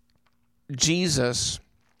 Jesus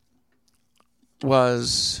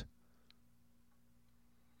was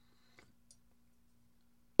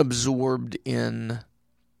absorbed in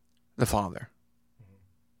the Father,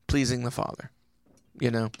 pleasing the Father,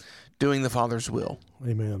 doing the Father's will.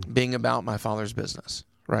 Amen. Being about my Father's business,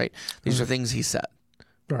 right? These are things he said.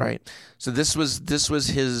 Right. So this was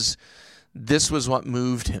what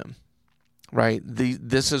moved him, right?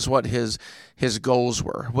 This is what his goals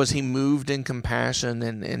were. Was he moved in compassion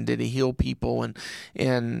and did he heal people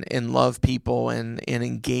and love people and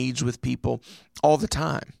engage with people all the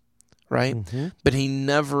time, right? Mm-hmm. But he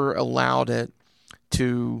never allowed it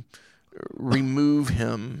to remove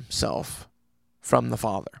himself from the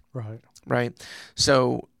Father. Right. Right.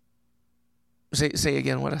 So say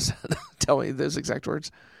again what I said. Tell me those exact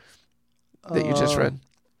words that you just read.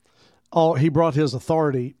 He brought his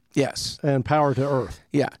authority, yes, and power to earth.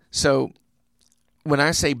 Yeah. So when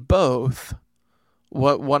I say both,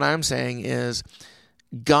 what I'm saying is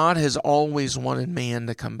God has always wanted man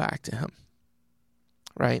to come back to him.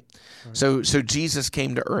 Right? So Jesus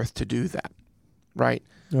came to earth to do that. Right?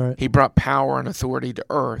 Right. He brought power and authority to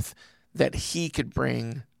earth that he could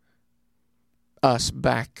bring us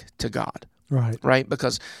back to God. Right?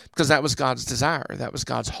 Because that was God's desire. That was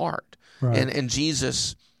God's heart. Right. And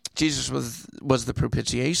Jesus was the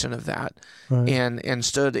propitiation of that, right. and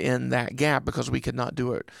stood in that gap because we could not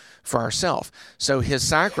do it for ourselves. So his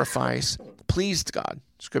sacrifice pleased God,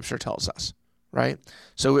 Scripture tells us, right?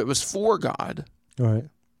 So it was for God, right,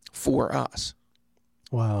 for us.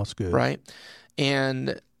 Wow, that's good. Right?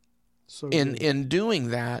 And so in doing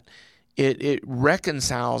that, it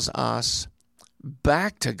reconciles us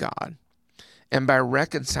back to God. And by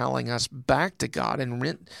reconciling us back to God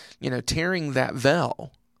and tearing that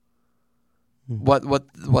veil,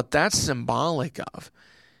 what that's symbolic of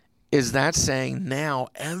is that saying now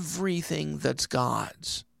everything that's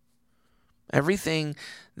God's, everything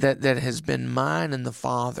that has been mine and the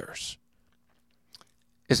Father's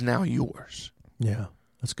is now yours. Yeah,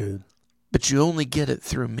 that's good. But you only get it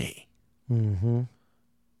through me. Mm-hmm.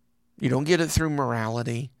 You don't get it through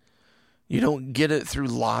morality. You don't get it through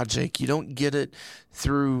logic. You don't get it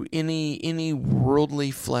through any worldly,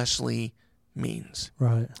 fleshly means.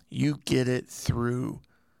 Right. You get it through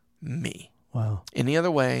me. Wow. Any other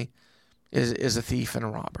way is a thief and a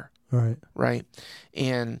robber. Right. Right.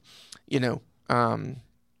 And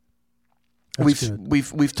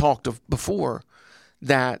we've talked of before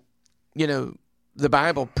that, the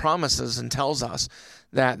Bible promises and tells us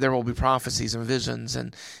that there will be prophecies and visions,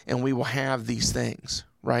 and we will have these things,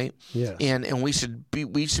 right? Yes. And we should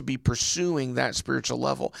be pursuing that spiritual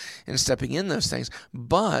level and stepping in those things.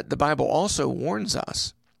 But the Bible also warns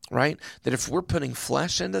us, right, that if we're putting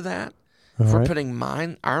flesh into that, if we're putting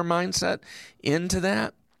our mindset into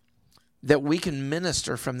that we can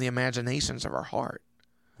minister from the imaginations of our heart.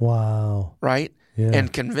 Wow. Right? Yeah.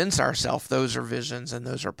 And convince ourselves those are visions and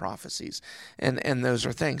those are prophecies and those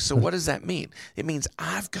are things. So what does that mean? It means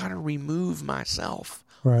I've got to remove myself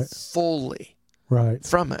fully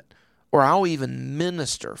from it, or I'll even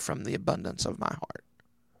minister from the abundance of my heart.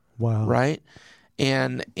 Wow. Right?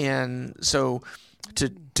 And so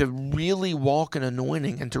to really walk in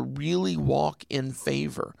anointing and to really walk in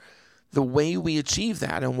favor, the way we achieve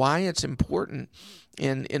that and why it's important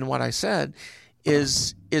in what I said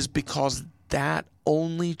is because that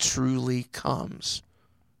only truly comes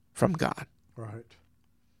from God.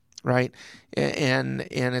 Right? And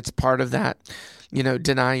it's part of that,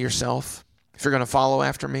 deny yourself. If you're going to follow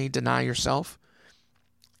after me, deny yourself.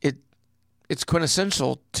 It's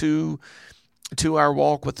quintessential to our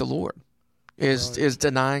walk with the Lord is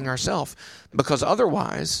denying ourselves, because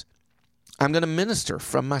otherwise I'm going to minister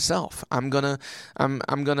from myself. I'm going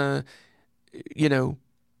to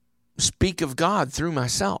speak of God through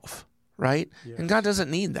myself. Right? Yes. And God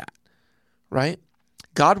doesn't need that, right?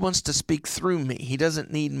 God wants to speak through me. He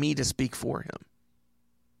doesn't need me to speak for him.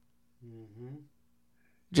 Mm-hmm.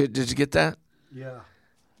 Did you get that? Yeah.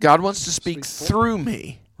 God wants to speak through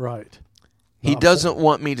me. Right. He doesn't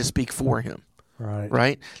want me to speak for him. Right.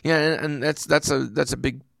 Right? Yeah, and that's a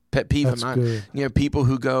big pet peeve of mine. Good. People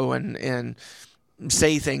who go and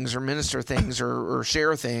say things or minister things or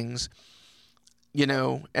share things,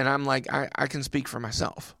 and I'm like, I can speak for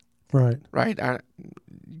myself. Right. I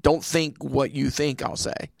don't think what you think I'll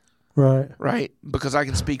say. Right. Because I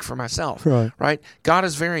can speak for myself. Right. God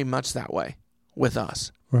is very much that way with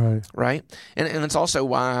us. Right. And it's also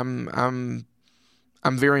why I'm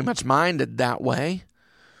very much minded that way,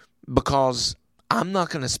 because I'm not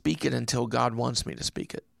going to speak it until God wants me to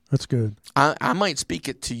speak it. That's good. I might speak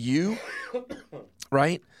it to you,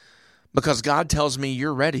 right? Because God tells me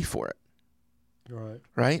you're ready for it.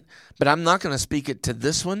 Right. But I'm not going to speak it to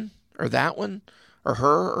this one or that one or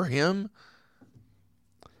her or him,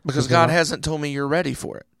 because God hasn't told me you're ready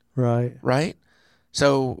for it. Right.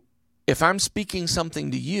 So if I'm speaking something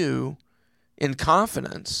to you in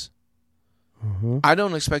confidence, I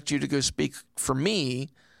don't expect you to go speak for me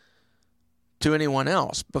to anyone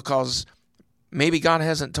else, because maybe God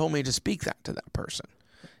hasn't told me to speak that to that person.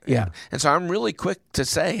 Yeah. And so I'm really quick to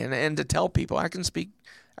say and to tell people I can speak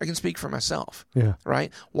for myself. Yeah.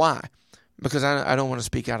 Right? Why? Because I don't want to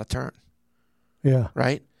speak out of turn. Yeah.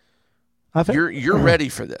 Right? I think you're ready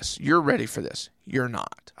for this. You're ready for this. You're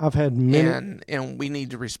not. I've had many, and we need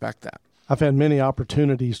to respect that. I've had many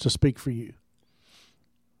opportunities to speak for you,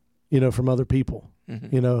 from other people.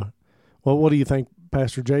 Well, what do you think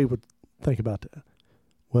Pastor Jay would think about that?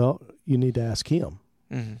 Well, you need to ask him,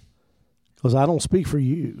 because I don't speak for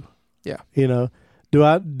you. Yeah. Do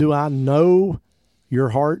I know your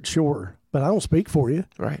heart? Sure, but I don't speak for you.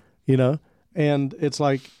 Right. And it's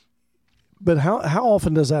like, but how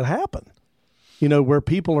often does that happen? Where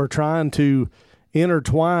people are trying to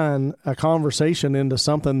intertwine a conversation into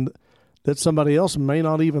something that somebody else may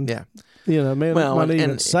not even, may not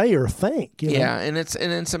even say or think. Yeah, and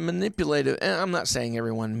it's a manipulative. And I'm not saying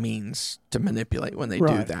everyone means to manipulate when they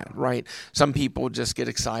do that, right? Some people just get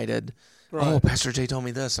excited. Right. Oh, Pastor Jay told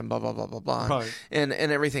me this, and blah blah blah blah blah, and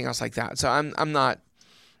everything else like that. So I'm not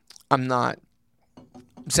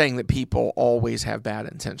saying that people always have bad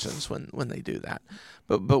intentions when they do that,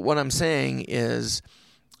 but what I'm saying is,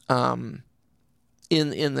 in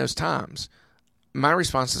those times, my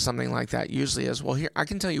response to something like that usually is, well, here I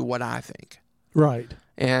can tell you what I think, right,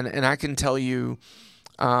 and I can tell you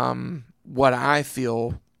what I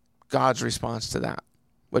feel God's response to that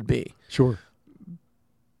would be. Sure,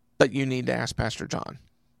 but you need to ask Pastor John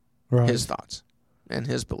his thoughts and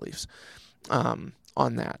his beliefs on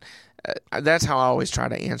that. That's how I always try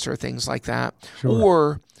to answer things like that.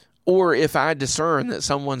 Sure. Or if I discern that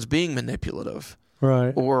someone's being manipulative,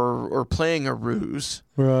 right, or playing a ruse,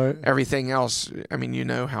 right, everything else, I mean,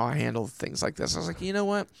 how I handle things like this. I was like, you know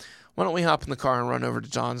what? Why don't we hop in the car and run over to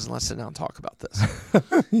John's and let's sit down and talk about this?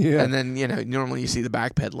 Yeah. And then, normally you see the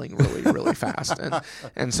backpedaling really, really fast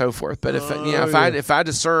and so forth. But if I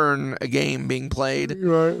discern a game being played,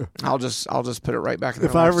 right, I'll just put it right back in the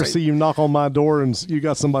If I ever see you knock on my door and you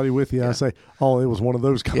got somebody with you, I say, oh, it was one of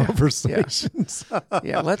those conversations.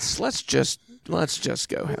 Yeah. Let's just let's just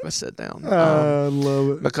go have a sit down. I love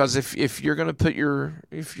it. Because if you're gonna put your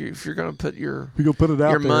if you're gonna put your You go put it out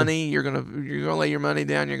your there. money, you're gonna lay your money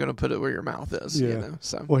down. You're gonna put it where your mouth is. Yeah. You know.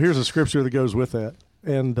 So Well, here's a scripture that goes with that,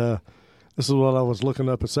 and this is what I was looking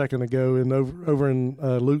up a second ago. In over in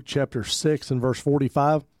Luke chapter 6 and verse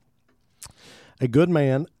 45, a good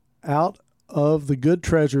man out of the good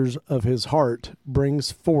treasures of his heart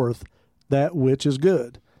brings forth that which is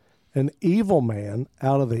good. An evil man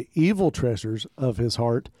out of the evil treasures of his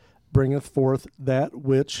heart bringeth forth that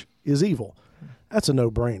which is evil. That's a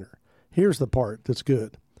no-brainer. Here's the part that's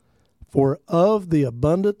good. For of the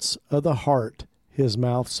abundance of the heart his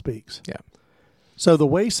mouth speaks. yeah, So the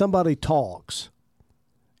way somebody talks,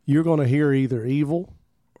 you're going to hear either evil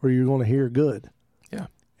or you're going to hear good. yeah,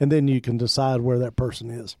 And then you can decide where that person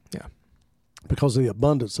is yeah, because of the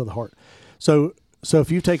abundance of the heart. So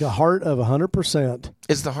if you take a heart of 100%,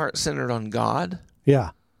 is the heart centered on God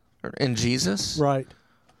yeah, or in Jesus? right,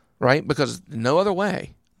 Right? Because no other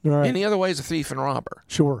way. right, Any other way is a thief and robber.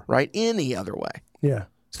 sure, Right? Any other way, yeah,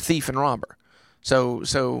 it's a thief and robber.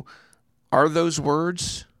 So are those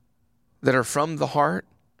words that are from the heart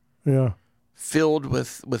yeah, filled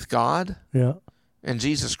with God yeah, and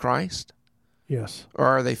Jesus Christ, yes, or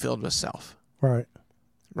are they filled with self? right,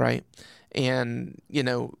 Right? And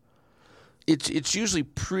it's usually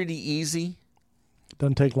pretty easy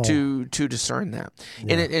doesn't take long. to discern that,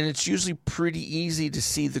 Yeah. and it's usually pretty easy to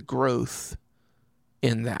see the growth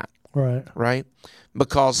in that. Right, Right?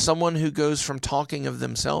 Because someone who goes from talking of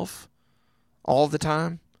themselves all the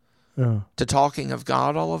time yeah, to talking of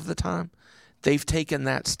God all of the time, they've taken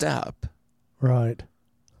that step. right,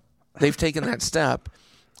 They've taken that step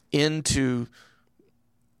into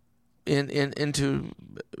into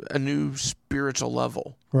a new spiritual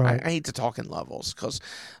level. Right. I hate to talk in levels because,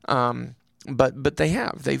 but they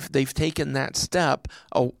have. They've taken that step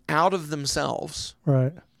out of themselves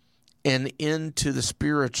right, and into the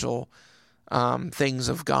spiritual things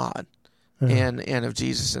of God. yeah, And of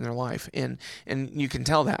Jesus in their life, and you can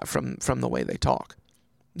tell that from the way they talk,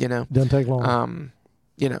 doesn't take long.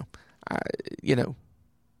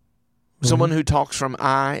 Someone who talks from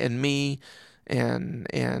I and me, and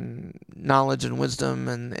knowledge and wisdom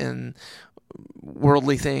and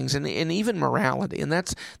worldly things, and even morality, and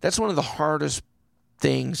that's one of the hardest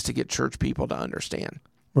things to get church people to understand.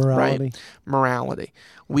 Morality, Right? Morality.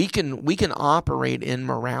 We can operate in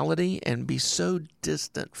morality and be so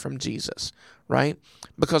distant from Jesus, right?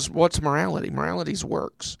 Because what's morality? Morality's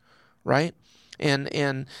works, right?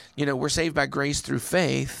 And we're saved by grace through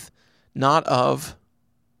faith, not of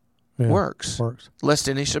yeah, works, lest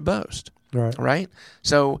any should boast, right, right?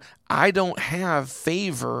 So I don't have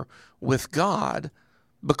favor with God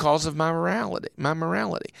because of my morality.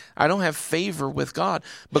 I don't have favor with God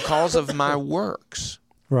because of my works.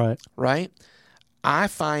 right, Right? I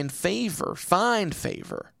find favor,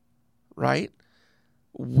 right,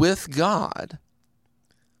 with God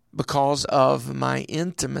because of my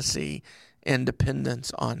intimacy and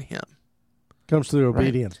dependence on Him. comes through Right.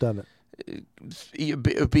 obedience, doesn't it?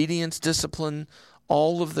 Obedience, discipline,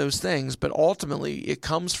 all of those things, but ultimately it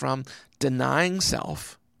comes from denying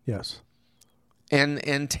self Yes,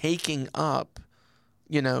 and taking up,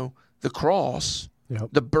 the cross, yep,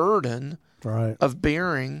 the burden right, of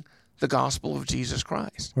bearing the gospel of Jesus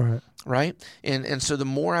Christ. right, Right? And so the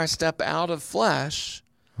more I step out of flesh,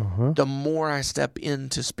 the more I step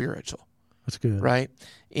into spiritual. that's good, Right?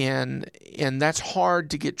 And that's hard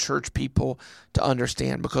to get church people to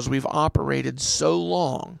understand because we've operated so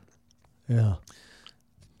long yeah,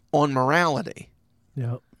 on morality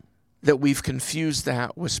yep, that we've confused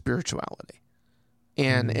that with spirituality.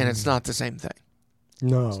 And it's not the same thing.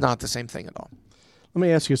 no, It's not the same thing at all. Let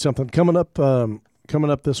me ask you something. Coming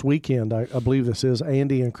up this weekend, I believe this is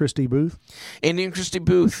Andy and Christy Booth. Andy and Christy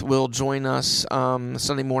Booth will join us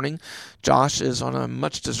Sunday morning. Josh is on a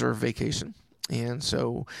much-deserved vacation, and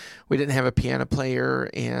so we didn't have a piano player,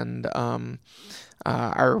 and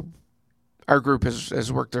our group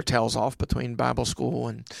has worked their tails off between Bible school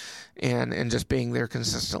and just being there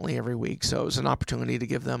consistently every week. So it was an opportunity to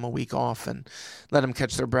give them a week off and let them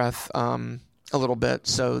catch their breath a little bit.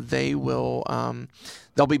 So they will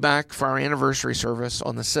they'll be back for our anniversary service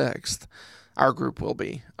on the 6th. Our group will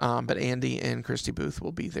be, but Andy and Christy Booth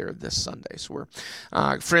will be there this Sunday. So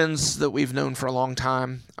we're friends that we've known for a long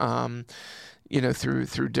time,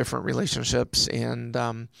 through different relationships,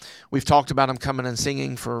 and we've talked about them coming and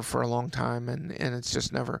singing for a long time, and it's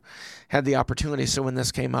just never had the opportunity. So when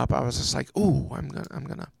this came up, I was just like, "Ooh, I'm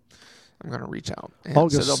gonna reach out." And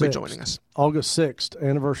August so they'll 6th. be joining us. August 6th,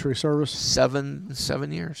 anniversary service.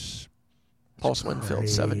 7 years. Pulse Winfield,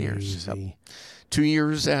 7 years. Yep. Crazy. 2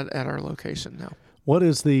 years at our location now. What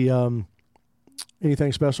is the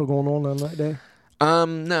anything special going on that day?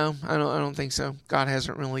 No, I don't think so. God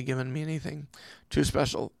hasn't really given me anything too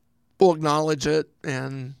special. We'll acknowledge it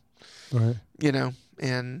and Right.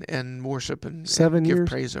 and worship and 7 give years?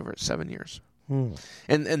 praise over it. 7 years.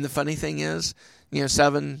 And the funny thing is,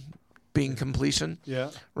 7 being completion,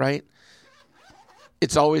 right?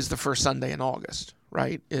 It's always the first Sunday in August,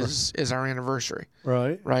 right? Is our anniversary.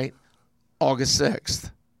 Right. August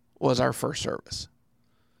 6th was our first service.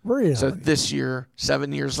 Really? So this year,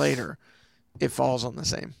 7 years later, it falls on the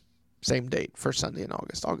same date, first Sunday in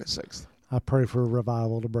August 6th. I pray for a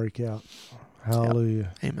revival to break out.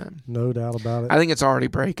 Hallelujah. Yep. Amen. No doubt about it. I think it's already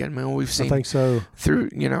breaking. I mean, we've seen. I think so.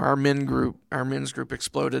 Through our men's group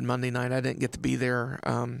exploded Monday night. I didn't get to be there.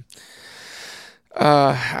 It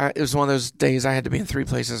was one of those days I had to be in 3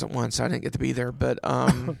 places at once. So I didn't get to be there, but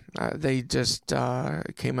they just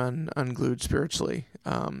came unglued spiritually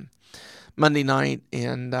Monday night.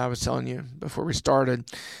 And I was telling you before we started,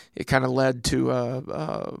 it kind of led to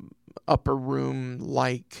a upper room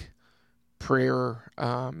like prayer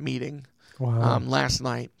meeting. Wow. Last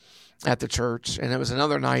night at the church, and it was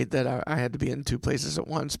another night that I had to be in 2 places at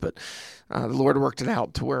once, but the Lord worked it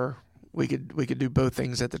out to where we could do both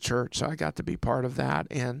things at the church, so I got to be part of that,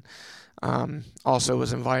 and also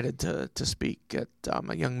was invited to speak at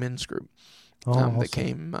a young men's group Awesome. that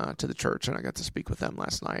came to the church, and I got to speak with them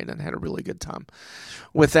last night and had a really good time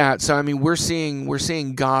with that. So I mean, we're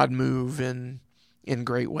seeing God move in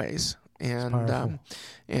great ways, and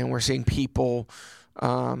we're seeing people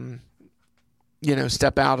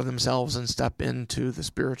step out of themselves and step into the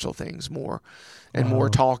spiritual things more, and more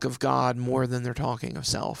talk of God more than they're talking of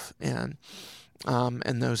self, and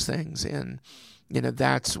those things, and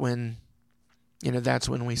that's when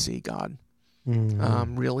we see God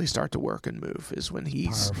really start to work and move, is when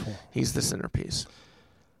he's the centerpiece.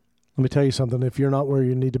 Let me tell you something. If you're not where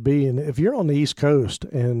you need to be, and if you're on the East Coast,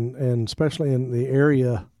 and especially in the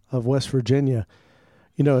area of West Virginia,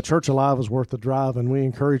 a Church Alive is worth the drive, and we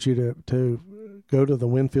encourage you to go to the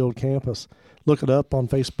Winfield campus. Look it up on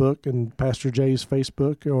Facebook and Pastor Jay's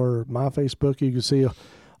Facebook or my Facebook. You can see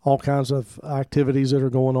all kinds of activities that are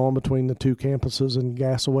going on between the 2 campuses in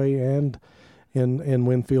Gassaway and in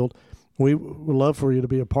Winfield. We would love for you to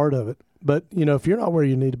be a part of it. But, if you're not where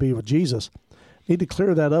you need to be with Jesus, you need to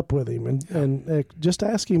clear that up with him and just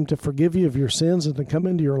ask him to forgive you of your sins and to come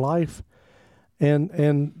into your life. And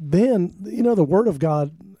then, the Word of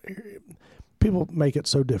God, people make it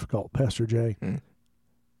so difficult, Pastor Jay.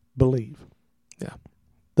 Believe. Yeah.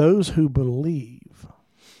 Those who believe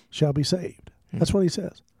shall be saved. That's what he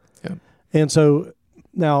says. Yeah. And so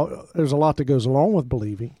now there's a lot that goes along with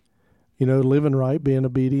believing, living right, being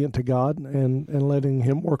obedient to God, and letting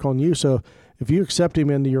him work on you. So if you accept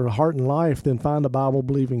him into your heart and life, then find a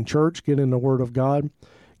Bible-believing church, get in the Word of God,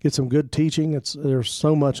 get some good teaching. There's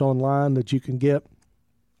so much online that you can get.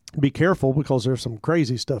 Be careful, because there's some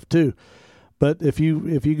crazy stuff too. But if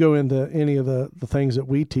you go into any of the things that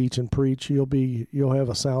we teach and preach, you'll have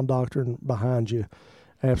a sound doctrine behind you.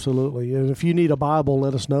 Absolutely. And if you need a Bible,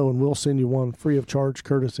 let us know, and we'll send you one free of charge,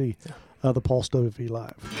 courtesy of the Pulse WV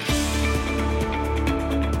Live.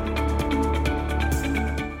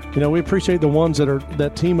 We appreciate the ones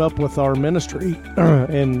that team up with our ministry,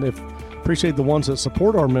 and appreciate the ones that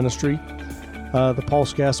support our ministry, the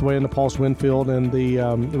Pulse Gassaway and the Pulse Winfield, and the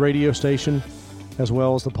radio station, as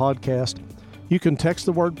well as the podcast. You can text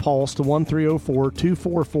the word Pulse to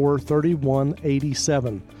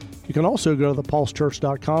 1-304-244-3187. You can also go to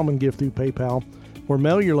thepulsechurch.com and give through PayPal, or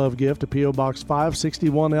mail your love gift to P.O. Box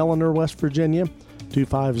 561, Eleanor, West Virginia,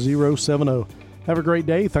 25070. Have a great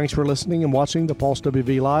day. Thanks for listening and watching the Pulse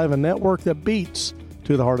WV Live, a network that beats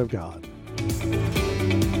to the heart of God.